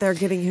 whatever. Right. They're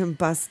getting him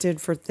busted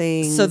for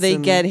things. So they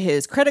get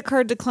his credit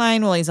card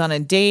declined while he's on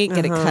a date,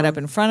 get it cut up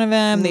in front of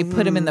him. They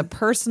put him in the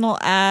personal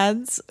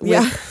ads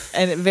with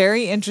a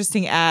very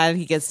interesting ad.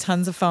 He gets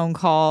tons of phone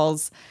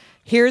calls.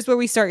 Here's where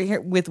we start here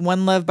with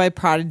One Love by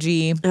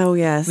Prodigy. Oh,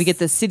 yes. We get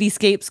the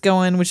cityscapes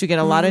going, which we get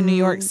a lot of New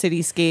York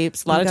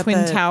cityscapes, a lot of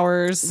Twin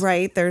Towers.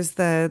 Right. There's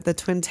the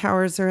Twin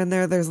Towers are in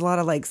there. There's a lot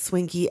of like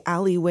swanky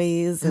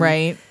alleyways. And,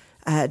 right.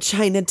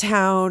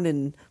 Chinatown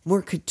and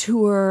more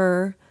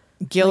couture.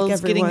 Gil's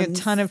getting a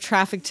ton of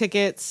traffic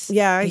tickets.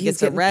 Yeah, he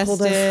gets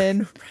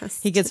arrested.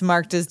 He gets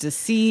marked as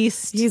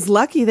deceased. He's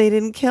lucky they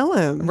didn't kill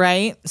him.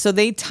 Right. So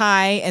they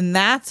tie, and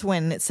that's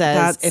when it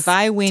says, if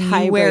I win,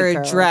 you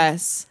wear a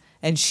dress.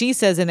 And she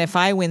says, and if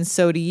I win,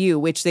 so do you,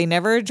 which they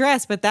never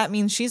address, but that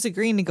means she's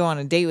agreeing to go on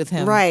a date with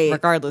him,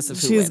 regardless of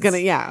who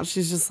wins.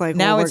 She's just like,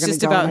 now it's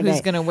just about who's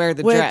going to wear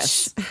the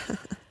dress.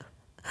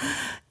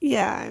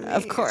 Yeah.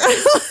 Of course.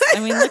 I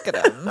mean, look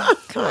at him.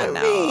 Come on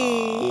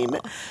now.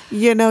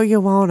 You know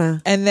you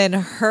wanna. And then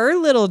her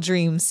little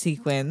dream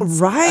sequence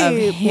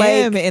right. of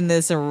him in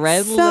this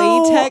red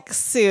latex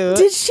suit.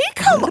 Did she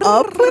come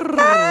up with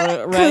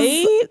that?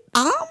 Right?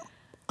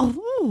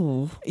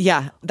 Oh.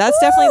 Yeah, that's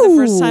definitely the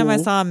first time I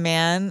saw a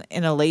man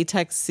in a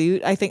latex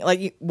suit. I think,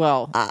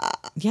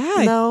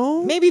 yeah,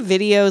 no, maybe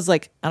videos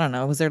like, I don't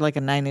know, was there like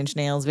a 9 Inch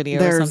Nails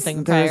video or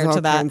something prior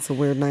to that? Kinds of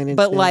weird 9 Inch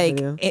but Nails like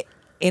video.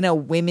 In a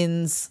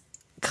women's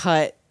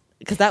cut,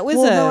 because that was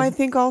no, I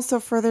think also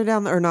further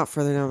down, or not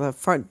further down, the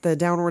front, the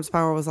downward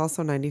spiral was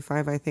also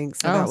 95, I think.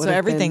 So so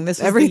everything.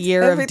 This was the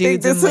year of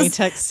dudes in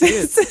latex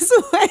suits.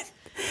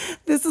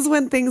 This is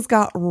when things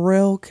got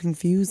real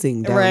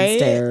confusing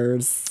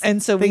downstairs. Right?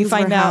 And so we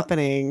find out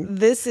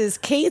this is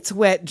Kate's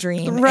wet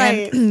dream.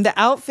 Right. And the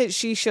outfit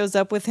she shows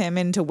up with him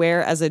in to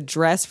wear as a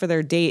dress for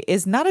their date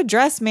is not a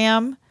dress,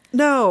 ma'am.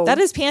 No. That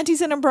is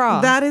panties and a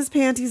bra. That is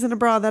panties and a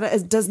bra.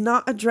 That does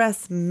not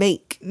address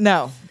make.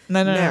 No.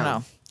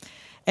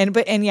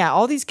 And yeah,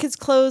 all these kids'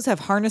 clothes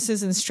have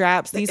harnesses and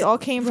straps. These all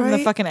came from the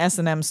fucking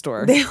S&M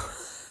store.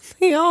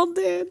 They all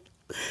did.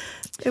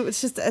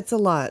 It's a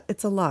lot.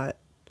 It's a lot.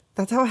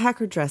 That's how a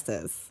hacker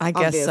dresses. I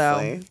guess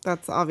so.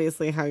 That's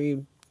obviously how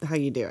you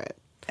do it.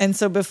 And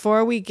so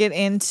before we get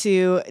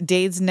into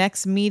Dade's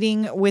next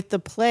meeting with the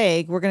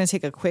plague, we're going to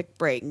take a quick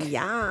break.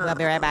 Yeah. We'll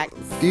be right back.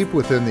 Deep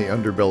within the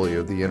underbelly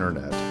of the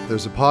internet,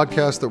 there's a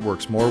podcast that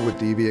works more with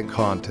deviant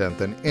content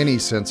than any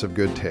sense of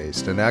good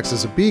taste and acts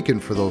as a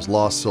beacon for those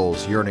lost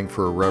souls yearning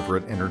for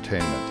irreverent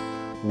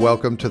entertainment.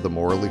 Welcome to the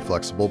Morally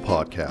Flexible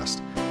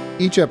Podcast.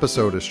 Each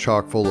episode is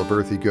chock full of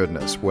earthy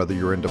goodness, whether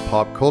you're into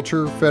pop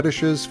culture,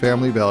 fetishes,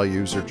 family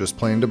values, or just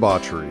plain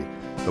debauchery.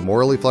 The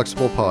Morally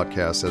Flexible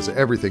Podcast has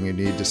everything you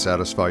need to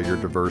satisfy your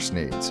diverse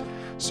needs.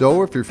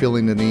 So if you're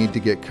feeling the need to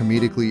get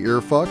comedically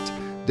ear-fucked,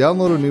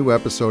 download a new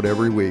episode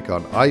every week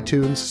on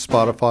iTunes,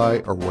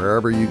 Spotify, or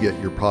wherever you get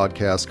your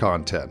podcast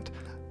content.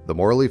 The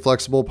Morally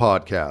Flexible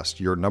Podcast,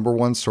 your number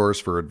one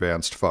source for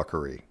advanced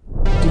fuckery.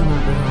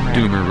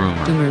 Doomer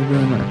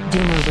rumor.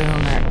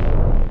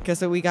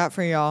 Guess what we got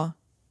for y'all?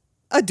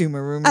 A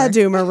doomer rumor. A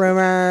doomer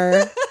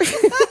rumor.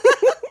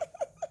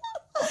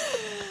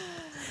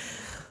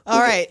 All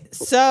right.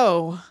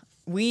 So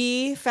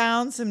we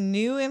found some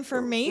new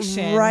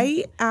information.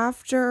 Right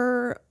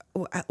after.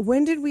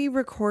 When did we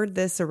record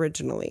this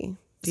originally?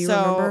 Do you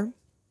remember?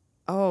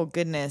 Oh,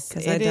 goodness.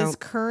 It is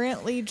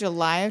currently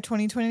July of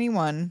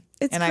 2021.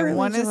 It's and currently I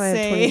want to July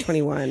say of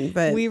 2021,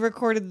 but we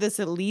recorded this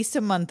at least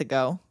a month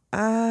ago.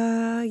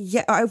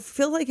 Yeah, I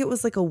feel like it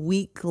was like a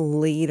week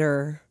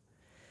later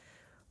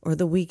or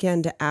the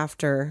weekend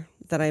after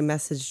that I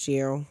messaged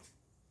you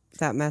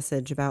that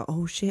message about,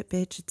 oh shit,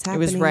 bitch, it's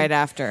happening. It was right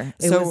after.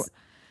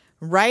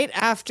 Right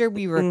after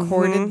we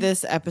recorded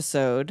this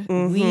episode,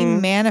 we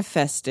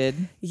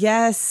manifested.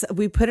 Yes,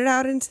 we put it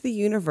out into the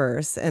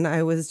universe, and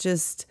I was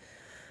just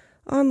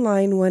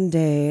online one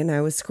day and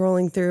I was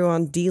scrolling through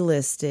on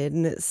Delisted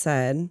and it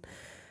said,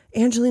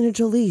 Angelina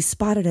Jolie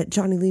spotted at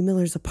Johnny Lee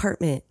Miller's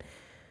apartment.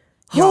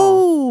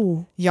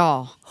 Y'all.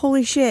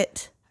 Holy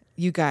shit.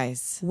 You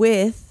guys.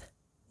 With,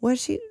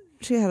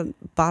 she had a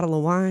bottle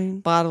of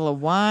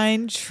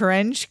wine.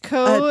 Trench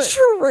coat. A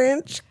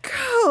trench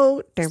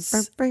coat.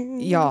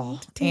 Y'all,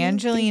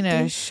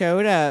 Angelina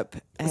showed up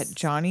at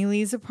Johnny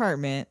Lee's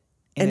apartment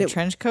in a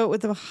trench coat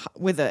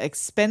with an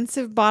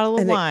expensive bottle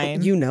of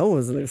wine. It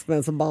was an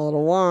expensive bottle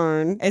of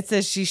wine. It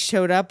says she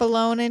showed up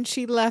alone and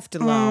she left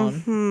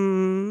alone.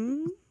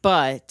 Mm-hmm.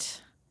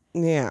 But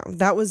yeah,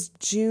 that was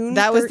June.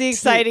 That 13th. was the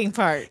exciting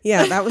part.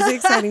 Yeah, that was the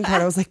exciting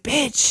part. I was like,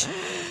 bitch,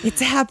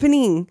 it's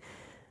happening.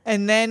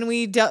 And then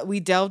we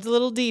delved a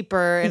little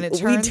deeper, and it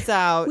turns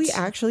out we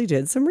actually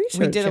did some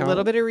research. We did a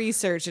little bit of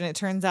research, and it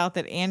turns out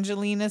that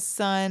Angelina's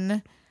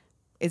son,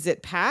 is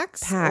it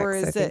Pax? Or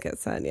is I think it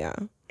said, yeah.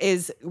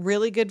 Is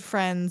really good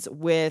friends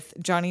with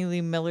Johnny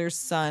Lee Miller's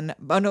son.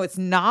 Oh, no, it's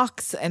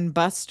Knox and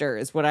Buster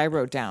is what I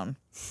wrote down.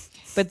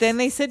 But then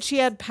they said she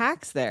had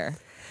Pax there.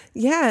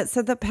 Yeah, it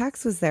said that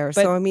Pax was there.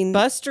 But so, I mean,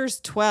 Buster's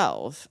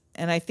 12,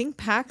 and I think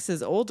Pax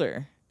is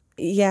older.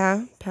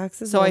 Yeah,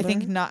 Pax is so older.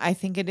 I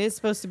think it is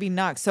supposed to be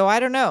Knox. So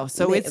I don't know.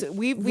 So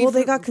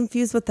they got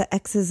confused with the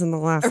X's in the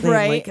last name,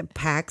 right? Like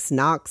Pax,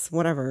 Knox,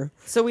 whatever.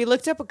 So we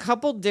looked up a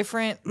couple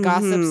different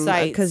gossip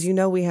sites because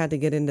we had to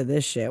get into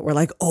this shit. We're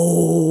like,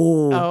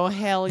 oh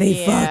hell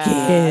they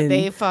yeah,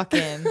 they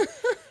fucking.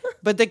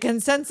 But the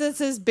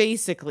consensus is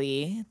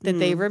basically that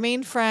they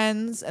remained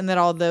friends, and that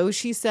although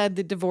she said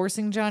that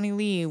divorcing Johnny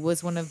Lee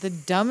was one of the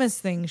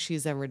dumbest things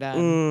she's ever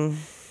done.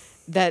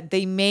 That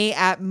they may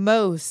at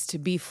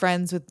most be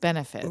friends with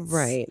benefits.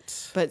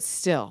 Right. But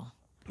still.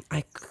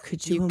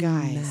 Could you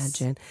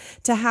imagine?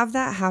 To have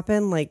that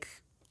happen like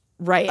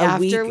right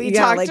after we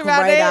talked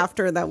about it? Right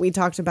after that we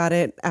talked about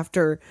it,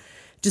 after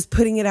just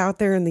putting it out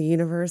there in the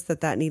universe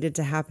that needed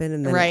to happen,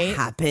 and then it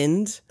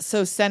happened.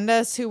 So send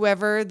us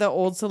whoever the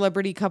old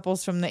celebrity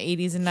couples from the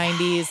 80s and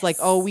 90s. Like,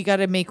 we got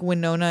to make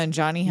Winona and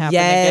Johnny happen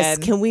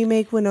again. Can we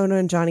make Winona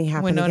and Johnny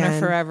happen Winona again?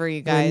 forever,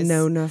 you guys.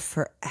 Winona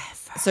forever.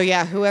 So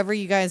yeah, whoever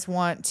you guys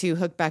want to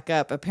hook back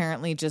up,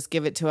 apparently just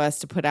give it to us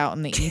to put out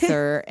in the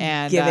ether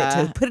and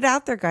put it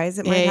out there, guys.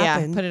 It might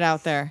happen. Yeah, put it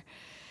out there.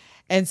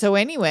 And so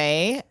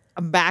anyway,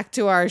 back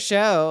to our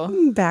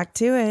show. Back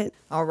to it.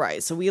 All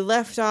right. So we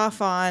left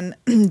off on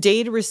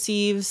Dade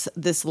receives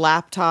this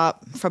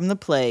laptop from the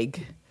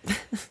Plague.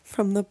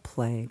 From the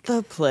Plague.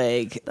 The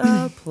Plague.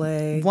 The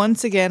Plague.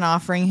 Once again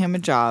offering him a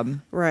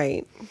job.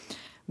 Right.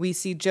 We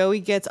see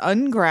Joey gets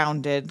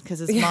ungrounded because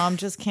his mom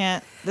just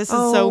can't. This is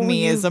so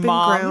me as a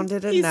mom.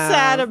 Grounded He's enough.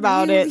 sad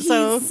about it. He's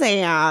so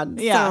sad.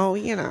 Yeah.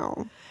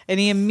 So, And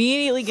he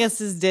immediately gets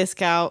his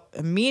disc out,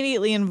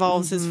 immediately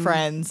involves his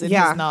friends in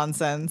his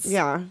nonsense.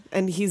 Yeah.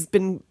 And he's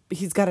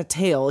got a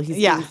tail. He's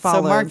being followed.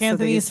 So Mark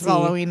Anthony's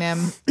following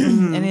him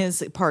and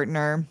his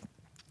partner.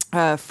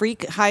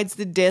 Freak hides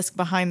the disc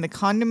behind the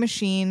condom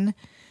machine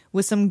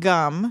with some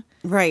gum.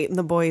 Right, in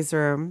the boys'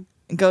 room.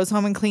 Goes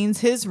home and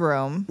cleans his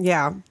room.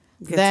 Yeah.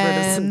 Gets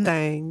rid of some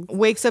things.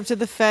 Wakes up to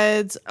the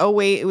feds. Oh,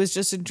 wait, it was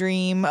just a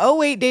dream. Oh,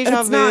 wait,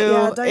 deja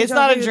vu. It's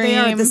not a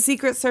dream. The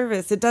Secret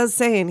Service. It does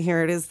say in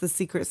here it is the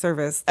Secret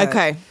Service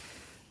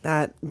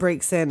that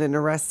breaks in and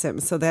arrests him.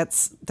 So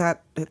that's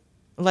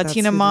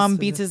Latina mom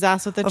beats his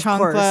ass with a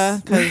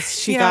chancla because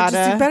she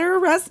gotta. You better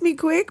arrest me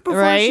quick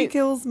before she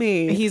kills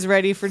me. He's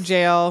ready for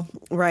jail.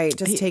 Right,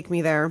 just take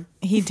me there.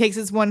 He takes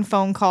his one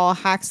phone call,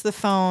 hacks the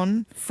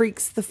phone.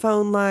 Freaks the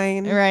phone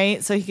line.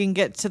 Right, so he can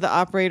get to the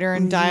operator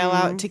and dial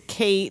out to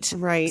Kate.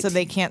 Right. So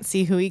they can't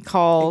see who he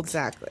called.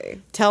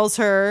 Exactly. Tells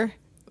her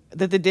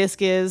that the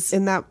disc is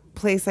in that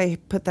place I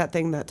put that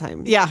thing that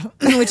time. Yeah,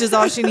 which is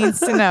all she needs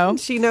to know.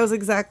 She knows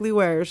exactly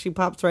where. She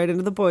pops right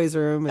into the boys'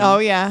 room.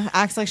 And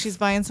acts like she's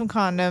buying some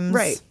condoms.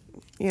 Right.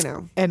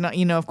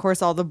 And, of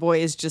course, all the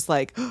boys just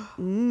like, oh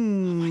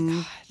my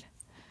God.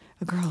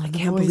 A girl in the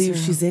can't believe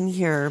she's in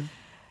here.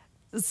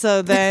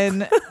 So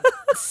then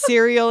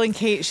Serial and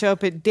Kate show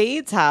up at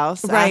Dade's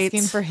house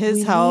asking for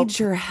his help. We need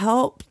your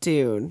help,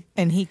 dude.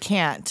 And he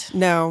can't.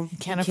 No. He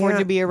can't afford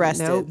to be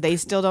arrested. Nope. They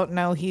still don't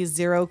know he's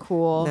zero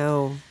cool.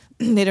 No.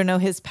 They don't know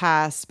his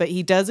past, but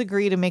he does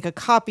agree to make a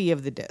copy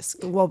of the disc.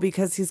 Well,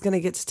 because he's going to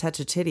get to touch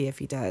a titty if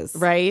he does.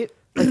 Right?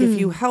 Like, if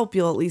you help,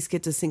 you'll at least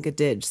get to sink a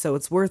dig. So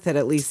it's worth it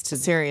at least to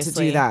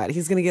do that.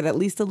 He's going to get at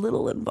least a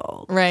little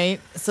involved. Right.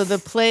 So the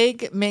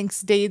Plague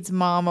makes Dade's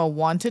mom a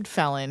wanted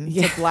felon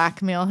to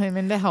blackmail him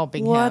into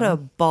helping him. What a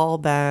ball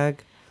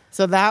bag.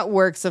 So that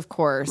works, of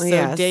course.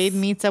 So Dade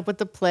meets up with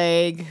the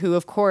Plague, who,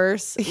 of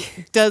course,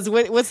 does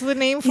what's the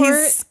name for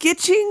it? He's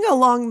skitching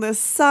along the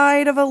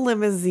side of a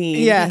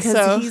limousine. Yeah,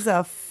 because he's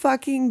a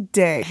fucking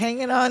dick.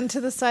 Hanging on to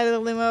the side of the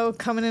limo,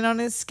 coming in on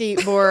his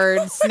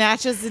skateboard,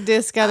 snatches the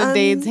disc out of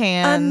Dade's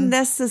hand.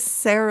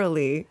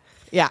 Unnecessarily.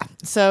 Yeah.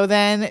 So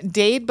then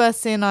Dade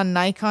busts in on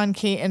Nikon,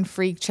 Kate, and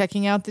Freak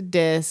checking out the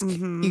disc.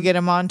 Mm-hmm. You get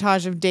a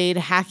montage of Dade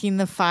hacking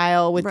the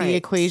file with the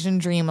equation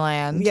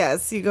Dreamland.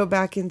 Yes, you go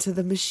back into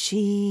the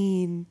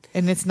machine.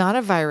 And it's not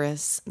a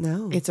virus.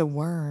 No. It's a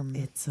worm.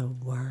 It's a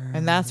worm.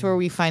 And that's where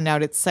we find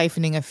out it's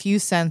siphoning a few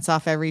cents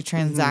off every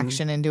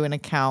transaction into an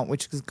account,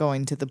 which is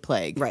going to the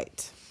Plague.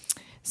 Right.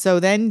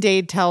 So then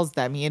Dade tells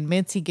them, he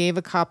admits he gave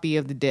a copy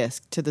of the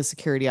disc to the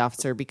security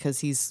officer because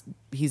he's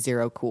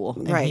zero cool.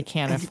 And he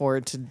can't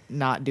afford to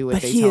not do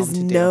what they tell him to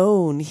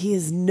do. He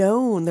is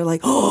known. They're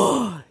like,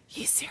 oh,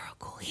 he's zero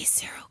cool. He's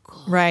zero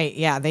cool. Right.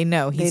 Yeah, they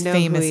know. He's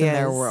famous in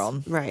their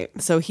world. Right.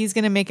 So he's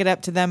going to make it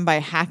up to them by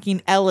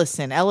hacking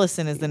Ellison.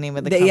 Ellison is the name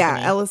of the company.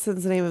 Yeah,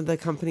 Ellison's the name of the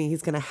company.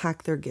 He's going to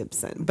hack their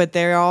Gibson. But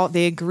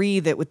they agree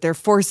that with their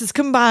forces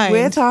combined.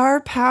 With our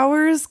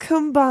powers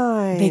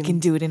combined. They can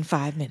do it in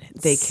 5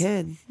 minutes. They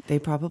could. They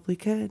probably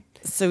could.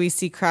 So we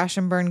see Crash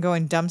and Burn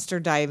going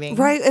dumpster diving.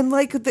 Right. And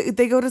like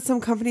they go to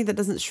some company that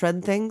doesn't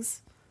shred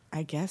things.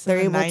 I guess they're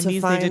in the able 90s,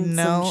 to find they didn't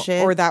know. some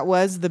shit. Or that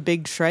was the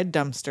big shred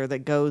dumpster that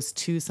goes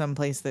to some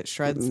place that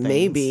shreds things.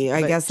 Maybe.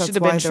 I guess that's should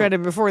have been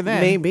shredded before then.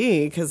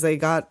 Maybe, because they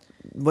got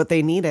what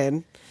they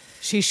needed.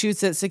 She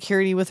shoots at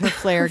security with her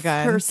flare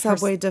gun. Her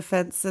subway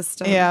defense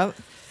system. Yeah.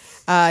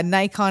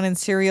 Nikon and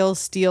Serial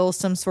steal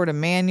some sort of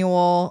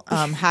manual,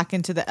 hack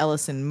into the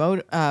Ellison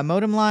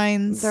modem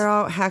lines. They're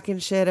out hacking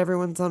shit.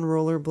 Everyone's on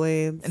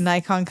rollerblades.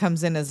 Nikon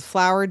comes in as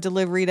flower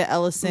delivery to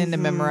Ellison to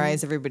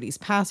memorize everybody's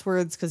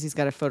passwords because he's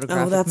got a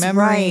photographic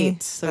memory.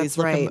 Right. So he's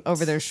looking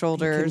over their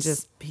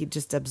shoulders. He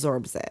just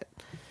absorbs it.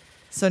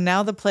 So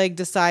now the Plague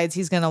decides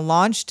he's going to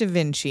launch Da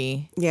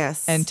Vinci.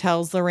 Yes. And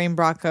tells Lorraine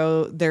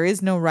Bracco there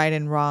is no right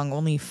and wrong,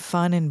 only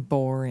fun and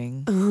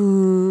boring.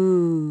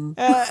 Ooh.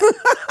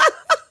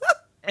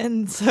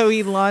 And so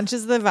he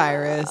launches the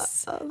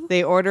virus.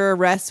 They order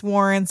arrest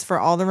warrants for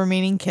all the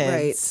remaining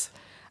kids.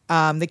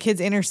 Right. The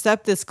kids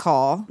intercept this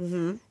call,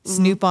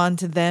 snoop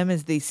onto them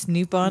as they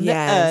snoop onto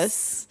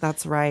us.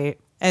 That's right.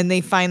 And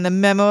they find the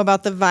memo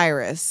about the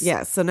virus.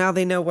 Yeah, so now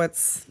they know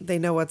what's up, they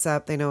know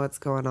what's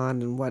going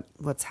on and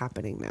what's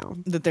happening now.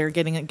 That they're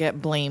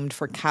get blamed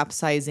for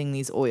capsizing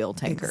these oil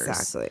tankers.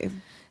 Exactly.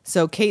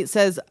 So Kate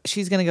says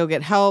she's going to go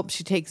get help.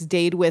 She takes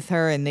Dade with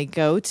her and they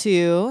go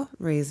to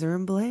Razor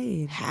and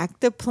Blade. Hack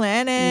the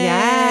Planet.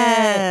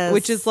 Yes.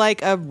 Which is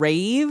like a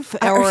rave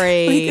or like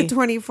a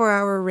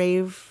 24-hour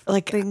rave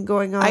thing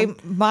going on. I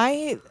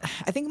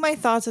think my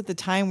thoughts at the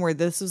time were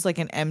this was like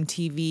an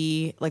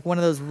MTV, like one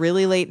of those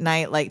really late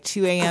night, like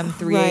 2 a.m.,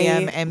 3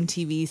 a.m.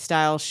 MTV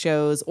style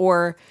shows,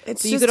 or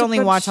so you could only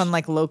watch on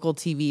like local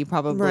TV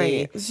probably.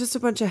 Right. It's just a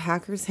bunch of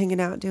hackers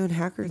hanging out doing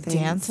hacker things.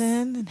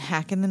 Dancing and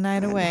hacking the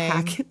night away.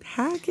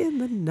 Hacking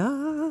the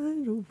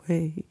night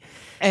away.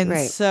 And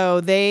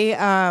so they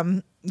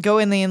go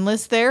and they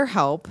enlist their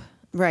help.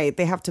 Right.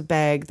 They have to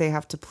beg. They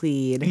have to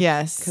plead.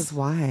 Yes. Because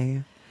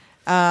why?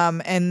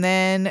 And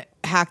then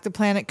Hack the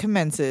Planet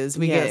commences.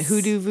 We get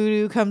Hoodoo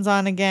Voodoo comes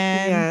on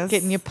again,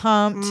 getting you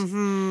pumped.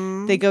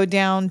 Mm-hmm. They go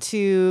down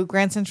to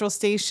Grand Central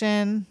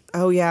Station.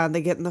 Oh, yeah.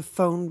 They get in the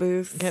phone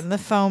booth.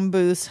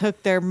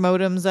 Hook their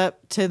modems up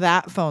to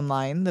that phone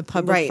line, the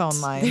public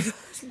phone line.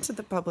 To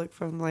the public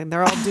phone line.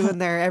 They're all doing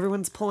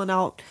everyone's pulling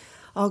out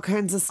all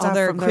kinds of stuff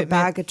from their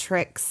bag of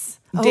tricks.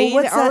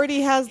 Dade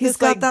already has this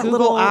got that Google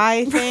little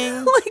eye thing.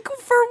 Like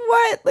for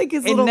what? Like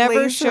his little never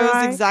laser shows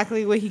eye?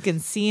 Exactly what he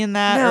can see in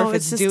that or if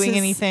it's doing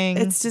anything.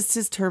 It's just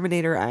his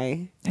Terminator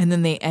eye. And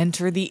then they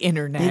enter the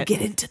internet. They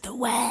get into the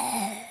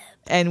web.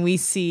 And we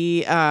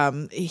see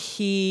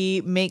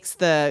he makes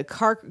the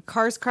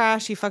cars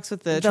crash. He fucks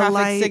with the traffic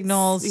lights,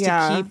 signals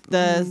to keep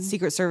the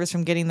Secret Service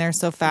from getting there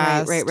so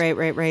fast.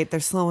 Right. They're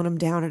slowing them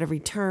down at every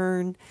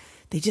turn.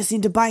 They just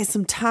need to buy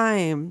some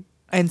time.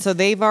 And so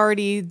they've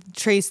already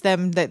traced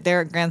them that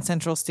they're at Grand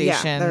Central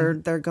Station. Yeah,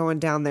 they're going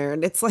down there.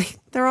 And it's like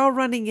they're all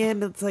running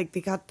in. It's like they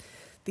got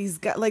these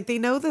guys, like they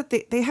know that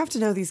they have to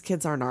know these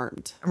kids aren't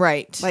armed.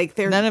 Right. Like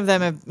they're none of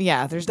them have,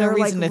 there's no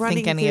reason to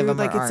think any of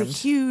them are armed.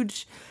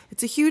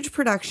 It's a huge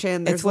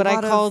production. It's what I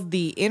called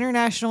the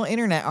International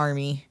Internet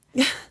Army.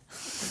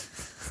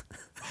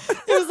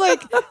 It was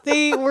like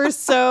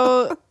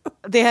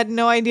they had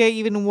no idea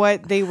even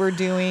what they were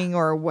doing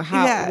or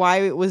why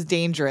it was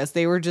dangerous.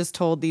 They were just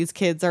told these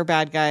kids are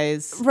bad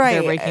guys. Right.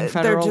 They're breaking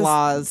federal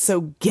laws.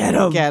 So get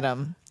them. Get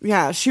them.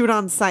 Yeah. Shoot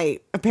on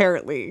sight,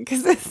 apparently.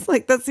 Because it's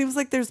like, that seems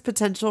like there's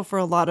potential for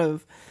a lot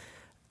of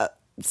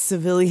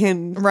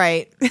civilian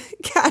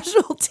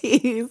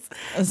casualties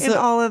in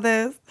all of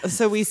this.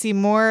 So we see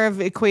more of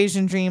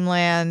Equation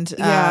Dreamland.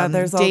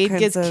 There's all Dade kinds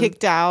gets of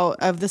kicked out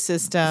of the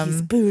system.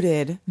 He's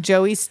booted.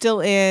 Joey's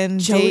still in.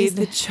 Joey's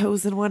the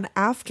chosen one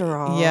after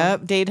all.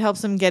 Yep. Dade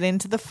helps him get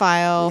into the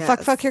file.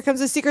 Yes. Fuck, here comes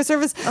the Secret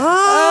Service.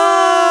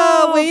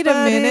 Oh, wait a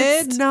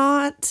minute. It's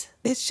not.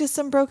 It's just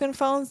some broken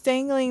phones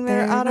dangling.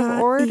 They're out of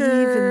not order.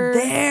 Even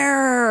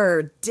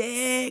there,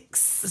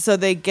 dicks. So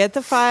they get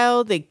the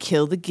file. They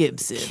kill the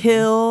Gibson.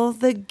 Da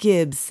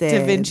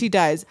Vinci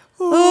dies.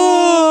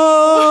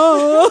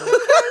 Oh.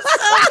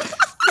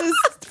 This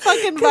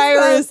fucking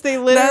virus. They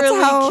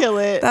literally kill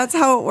it. That's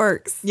how it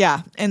works.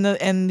 Yeah, and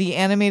the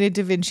animated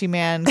Da Vinci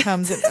Man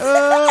comes and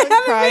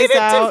cries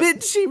out. Da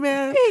Vinci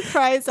Man. He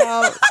cries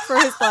out for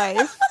his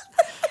life.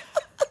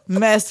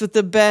 Mess with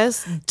the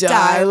best,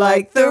 die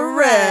like the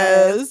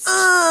rest.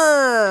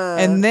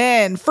 And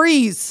then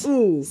freeze.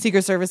 Ooh.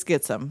 Secret Service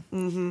gets him.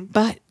 Mm-hmm.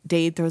 But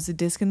Dade throws a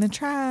disc in the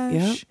trash.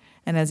 Yep.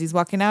 And as he's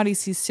walking out, he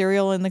sees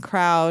Serial in the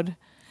crowd.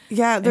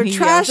 Yeah, they're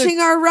trashing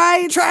our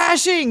rights.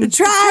 Trashing. The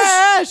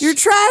trash. You're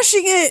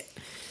trashing it.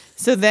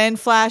 So then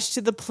flash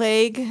to the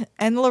Plague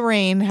and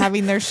Lorraine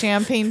having their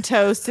champagne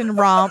toast and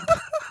romp,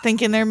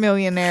 thinking they're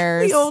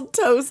millionaires. The old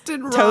toast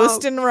and romp.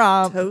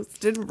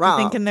 Toast and romp.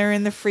 Thinking they're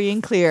in the free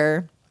and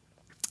clear.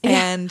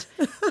 And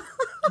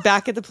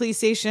back at the police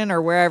station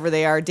or wherever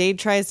they are, Dade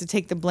tries to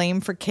take the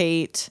blame for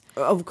Kate.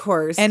 Of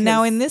course. And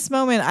now in this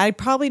moment, I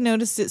probably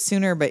noticed it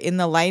sooner, but in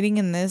the lighting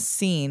in this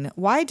scene,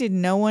 why did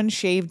no one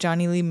shave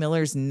Johnny Lee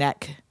Miller's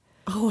neck?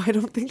 Oh, I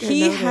don't think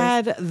he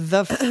had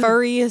the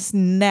furriest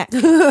neck.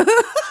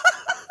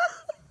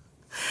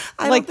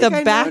 Like the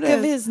back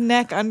of his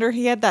neck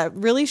he had that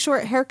really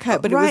short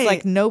haircut, but it was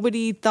like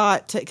nobody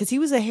thought because he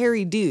was a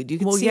hairy dude. You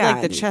could see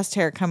like the chest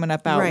hair coming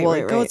up out.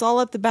 It goes all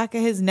up the back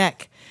of his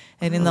neck.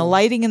 And in the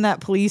lighting in that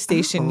police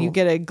station, you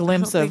get a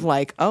glimpse of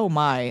like, oh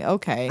my,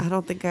 okay. I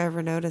don't think I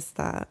ever noticed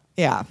that.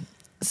 Yeah.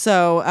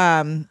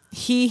 So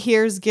he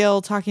hears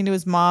Gil talking to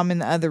his mom in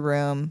the other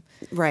room.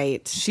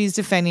 Right. She's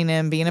defending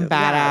him, being a badass.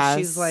 Yeah,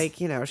 she's like,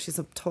 she's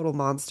a total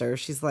monster.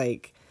 She's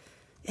like,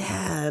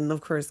 yeah, and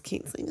of course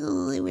Kate's like,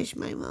 oh, I wish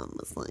my mom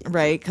was like that.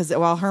 Right, because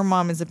while her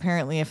mom is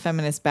apparently a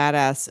feminist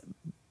badass,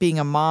 being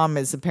a mom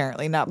is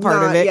apparently not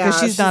part of it because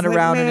she's not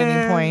around at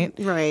any point.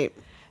 Right.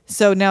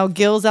 So now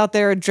Gil's out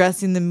there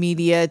addressing the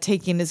media,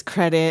 taking his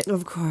credit.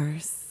 Of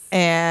course.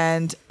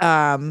 And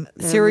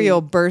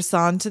Serial bursts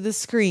onto the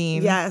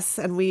screen. Yes,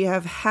 and we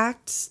have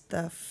hacked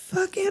the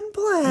fucking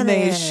planet.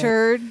 They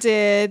sure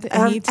did.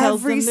 And he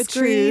tells them the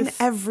truth.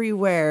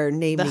 Everywhere,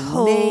 naming the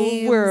whole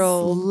names,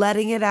 world,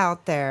 letting it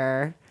out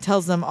there.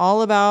 Tells them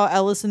all about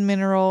Ellison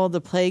Mineral, the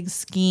plague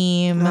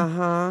scheme.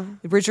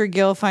 Richard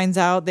Gill finds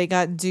out they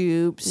got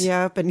duped.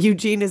 Yep, and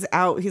Eugene is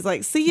out. He's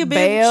like, see you, bitch.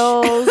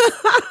 Bails.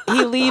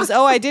 He leaves.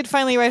 Oh, I did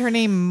finally write her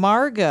name,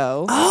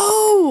 Margot.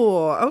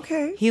 Oh,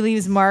 okay. He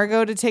leaves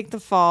Margot to take the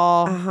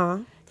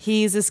fall.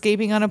 He's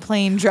escaping on a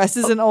plane dressed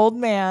as an old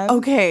man.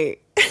 Okay.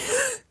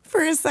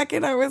 For a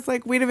second, I was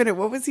like, wait a minute,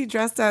 what was he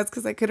dressed as?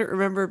 Because I couldn't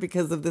remember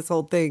because of this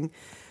whole thing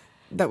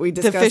that we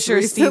discussed. The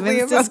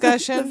Fisher-Stevens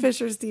discussion? The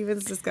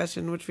Fisher-Stevens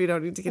discussion, which we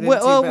don't need to get into.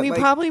 Well, we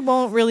probably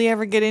won't really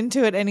ever get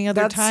into it any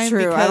other time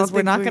because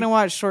we're not going to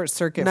watch Short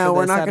Circuit for this.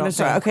 We're not going to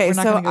show. Okay, we're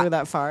not going to go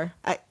that far.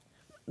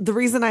 The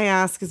reason I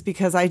ask is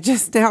because I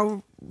just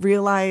now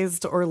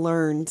realized or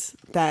learned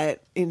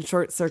that in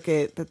Short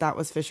Circuit that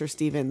was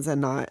Fisher-Stevens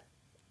and not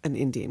an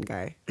Indian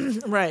guy.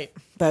 Right.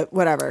 But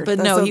whatever. But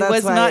no, he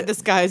was not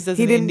disguised as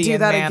an Indian man. He didn't do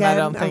that again? I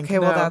don't think. Okay,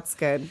 well, that's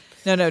good.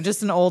 No,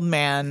 just an old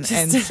man.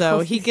 And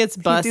so he gets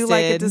busted. He do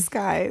like a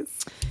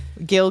disguise.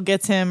 Gil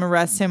gets him,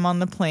 arrests him on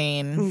the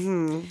plane.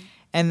 Mm-hmm.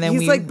 And then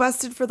he's like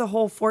busted for the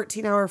whole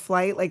 14-hour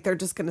flight. Like they're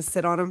just going to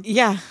sit on him.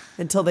 Yeah.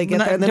 Until they get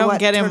there. And then don't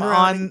get him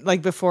on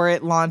like before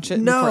it launches.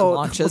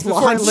 No.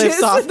 Before it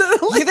lifts off.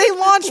 They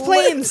launch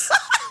planes.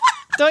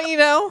 Don't you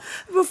know?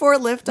 Before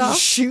liftoff.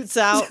 Shoots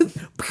out.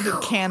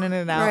 Cannon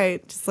it out.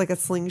 Right. Just like a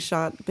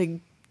slingshot,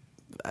 big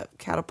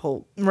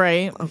catapult.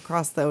 Right.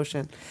 Across the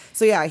ocean.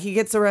 So yeah, he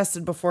gets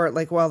arrested before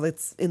it, while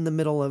it's in the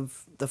middle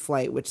of the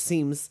flight, which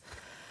seems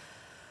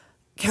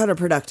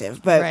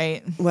counterproductive.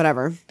 But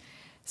whatever.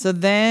 So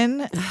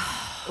then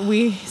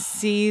we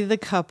see the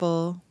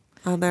couple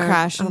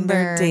crash and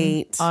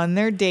burn on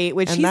their date,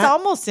 which he's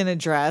almost in a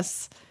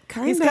dress.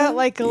 He's got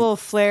like a little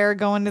flare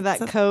going to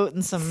that coat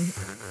and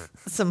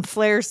some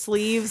flare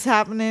sleeves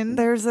happening.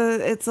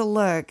 It's a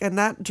look, and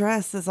that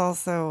dress is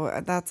also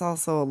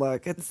a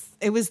look.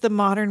 It was the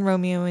modern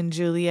Romeo and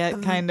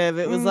Juliet kind of.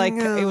 It was like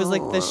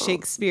the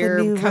Shakespeare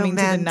coming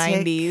romantic,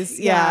 to the 90s.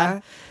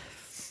 Yeah.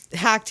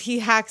 He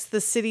hacks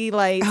the city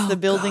lights, the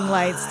building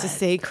lights to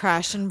say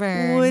crash and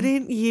burn.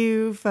 Wouldn't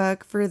you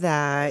fuck for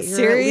that?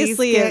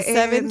 Seriously, at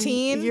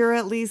 17? You're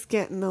at least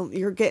getting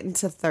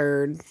to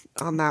third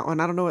on that one.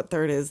 I don't know what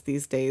third is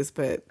these days,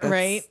 but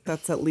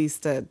that's at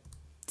least a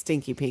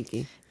stinky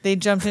pinky. They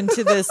jumped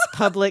into this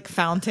public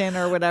fountain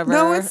or whatever.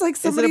 No, it's like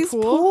somebody's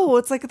pool.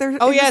 It's like they're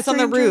it's on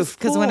the roof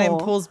because when it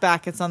pulls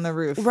back, it's on the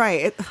roof.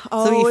 Right.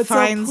 So he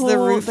finds the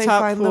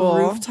rooftop pool.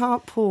 The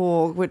rooftop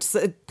pool, which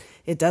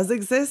it does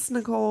exist,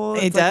 Nicole.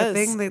 It does. A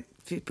thing that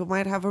people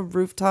might have a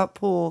rooftop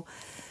pool.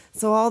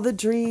 So all the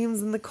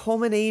dreams and the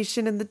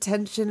culmination and the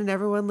tension and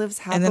everyone lives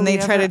happily. And then they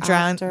try to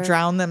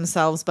drown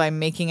themselves by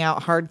making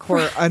out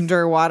hardcore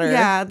underwater.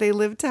 Yeah, they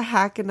live to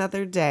hack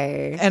another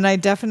day. And I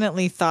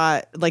definitely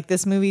thought,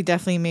 this movie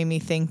definitely made me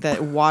think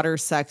that water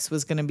sex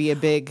was going to be a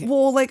big...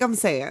 Well, I'm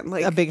saying,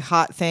 a big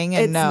hot thing.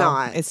 And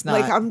it's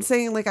not. I'm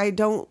saying, I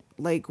don't...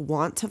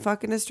 want to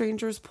fuck in a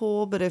stranger's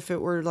pool, but if it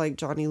were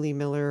Johnny Lee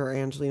Miller or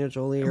Angelina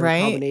Jolie or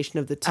a combination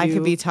of the two, I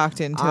could be talked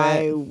into it.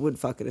 I would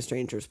fuck in a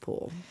stranger's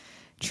pool.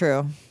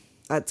 True.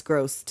 That's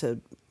gross to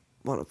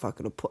want to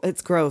fuck in a pool.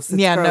 It's gross.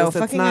 No,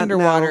 fucking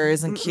underwater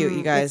isn't cute,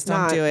 you guys.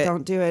 Don't do it.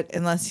 Don't do it.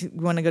 Unless you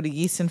want to go to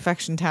yeast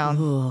infection town.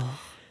 Ugh.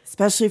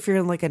 Especially if you're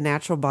in a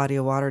natural body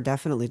of water,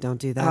 definitely don't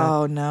do that.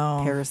 Oh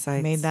no,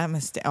 parasites. Made that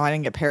mistake. Oh, I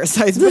didn't get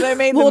parasites, but I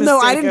made. Well, no,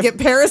 I didn't get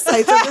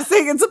parasites. I'm just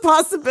saying it's a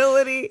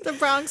possibility. The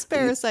Bronx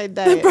parasite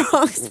diet. The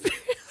Bronx.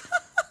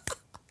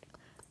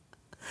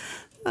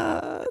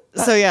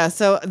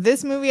 So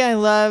this movie I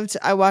loved.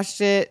 I watched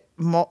it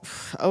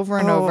over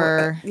and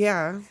over.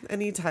 Yeah,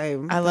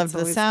 anytime. I loved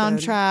the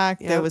soundtrack.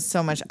 Yep. There was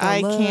so much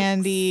eye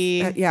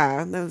candy.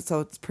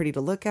 So it's pretty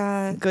to look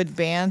at. Good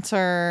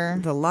banter.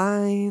 The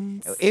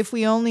lines. If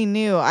we only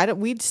knew,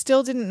 we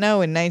still didn't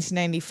know in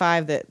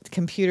 1995 that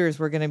computers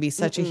were going to be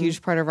such a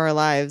huge part of our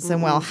lives.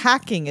 And while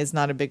hacking is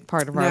not a big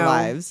part of our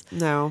lives,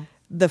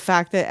 the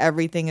fact that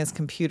everything is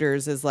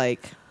computers is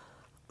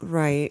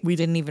right. We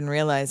didn't even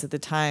realize at the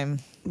time.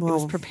 Well, it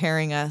was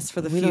preparing us for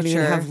the future. We don't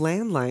even have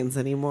landlines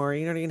anymore.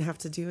 You don't even have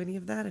to do any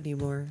of that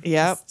anymore.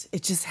 Yep.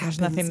 It just happens.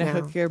 There's nothing to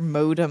hook your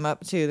modem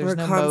up to. We're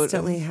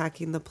constantly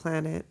hacking the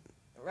planet.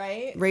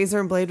 Right. Razor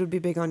and Blade would be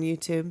big on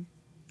YouTube.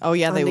 Oh,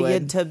 yeah, they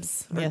would. The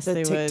YouTubes. Or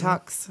the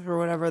TikToks or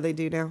whatever they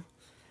do now.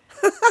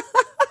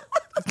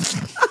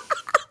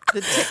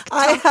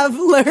 I have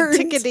learned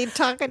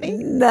tickety-tockety.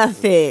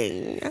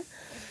 Nothing.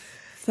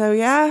 So,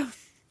 yeah.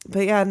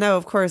 But, yeah, no,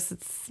 of course,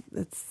 it's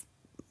it's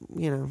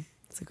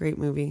a great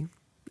movie.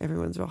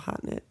 Everyone's real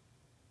hot in it.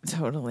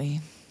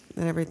 Totally.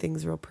 And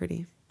everything's real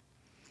pretty.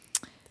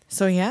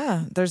 So,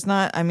 yeah, this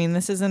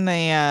isn't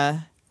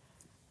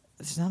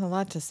there's not a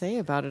lot to say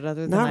about it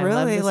other than not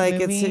really. I love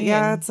this movie.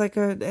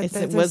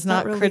 It was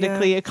not really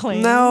critically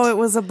acclaimed. No, it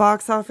was a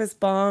box office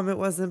bomb. It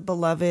wasn't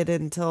beloved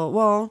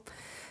until,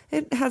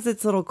 it has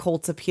its little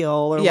cult appeal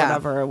or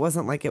whatever. It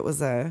wasn't like it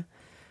was a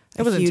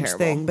huge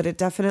thing, but it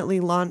definitely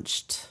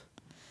launched.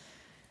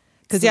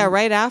 Because,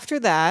 right after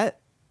that,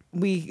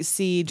 we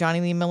see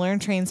Johnny Lee Miller in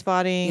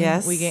Trainspotting.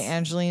 Yes. We get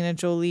Angelina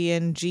Jolie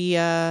in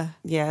Gia.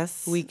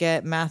 Yes. We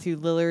get Matthew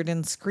Lillard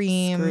in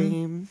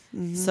Scream.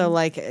 Mm-hmm. So,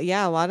 like,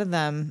 yeah, a lot of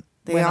them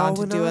went on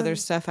to do other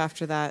stuff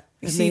after that.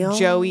 You see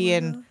Joey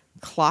in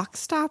Clock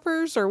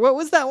Stoppers, or what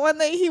was that one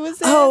that he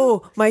was in?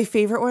 Oh, my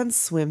favorite one,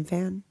 Swim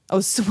Fan. Oh,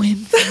 Swim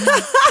Fan.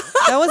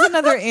 That was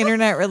another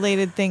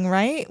internet-related thing,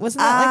 right? Wasn't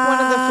that like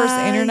one of the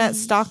first internet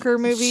stalker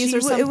movies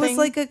or something? It was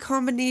like a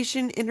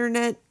combination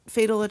internet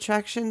Fatal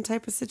Attraction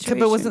type of situation.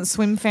 But wasn't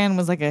Swim Fan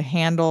was like a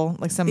handle,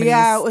 like somebody?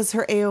 Yeah, it was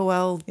her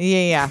AOL.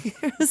 Yeah.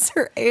 It was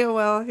her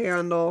AOL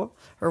handle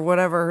or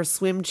whatever, her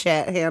swim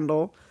chat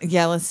handle.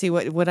 Yeah, let's see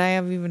what would I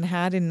have even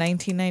had in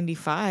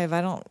 1995.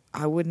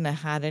 I wouldn't have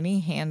had any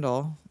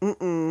handle.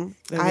 I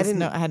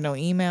had no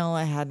email.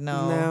 I had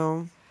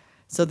no.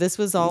 So this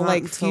was all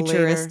like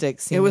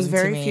futuristic. It was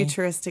very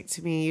futuristic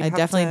to me. I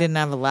definitely didn't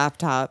have a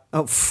laptop.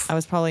 Oh, I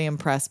was probably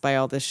impressed by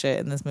all this shit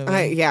in this movie.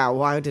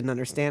 I didn't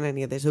understand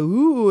any of this.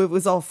 Ooh, it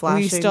was all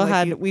flashing. We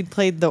still we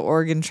played the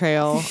Oregon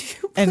Trail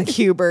and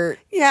Q*bert.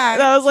 Yeah,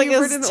 that was like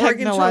Q*bert as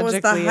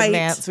technologically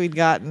advanced we'd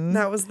gotten.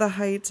 That was the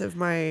height of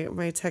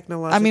my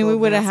technological. I mean, we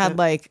would have had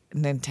like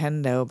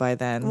Nintendo by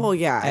then. Well,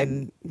 yeah,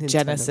 and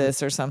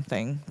Genesis or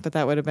something, but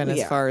that would have been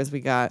as far as we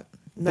got.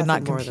 But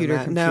not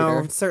computer.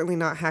 No, certainly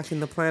not hacking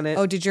the planet.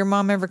 Oh, did your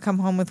mom ever come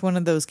home with one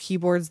of those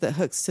keyboards that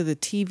hooks to the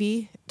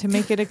TV to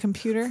make it a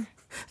computer?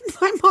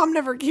 My mom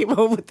never came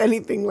home with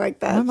anything like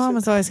that. My mom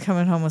was always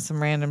coming home with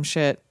some random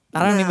shit.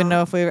 I don't even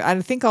know if I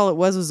think all it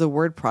was a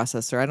word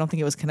processor. I don't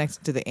think it was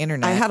connected to the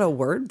internet. I had a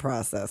word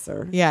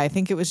processor. Yeah, I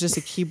think it was just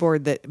a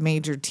keyboard that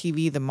made your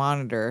TV the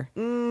monitor.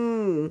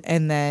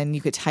 And then you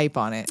could type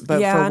on it.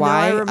 But for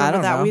why? I remember I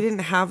don't know. We didn't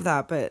have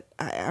that, but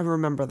I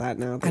remember that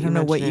now. I don't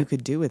know what you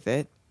could do with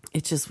it.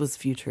 It just was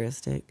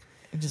futuristic.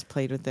 I just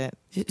played with it.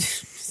 It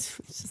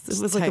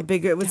was like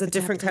a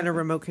different kind of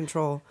remote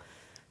control.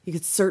 You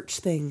could search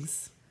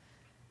things.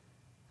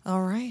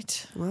 All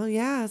right. Well,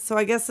 yeah. So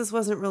I guess this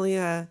wasn't really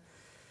a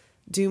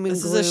doom and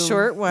gloom. This is a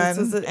short one.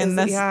 This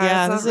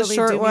is a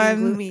short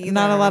one.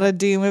 Not a lot of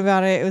doom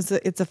about it.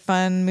 It's a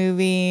fun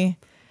movie.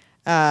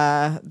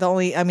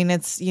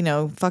 It's,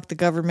 fuck the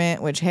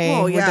government, which,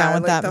 hey, we're down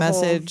with that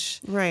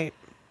message. Right.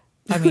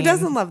 Who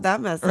doesn't love that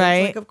message?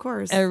 Right. Like, of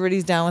course.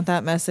 Everybody's down with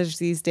that message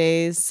these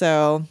days.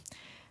 So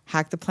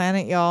hack the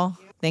planet, y'all.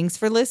 Thanks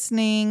for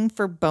listening.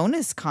 For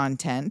bonus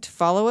content,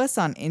 follow us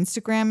on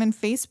Instagram and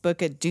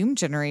Facebook at Doom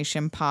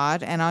Generation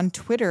Pod and on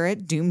Twitter at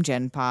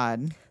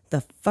DoomGenPod.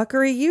 The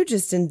fuckery you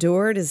just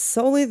endured is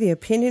solely the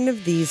opinion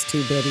of these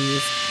two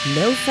biddies.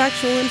 No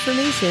factual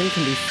information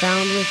can be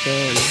found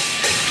within.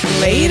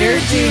 Later,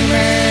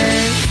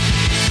 Doomers!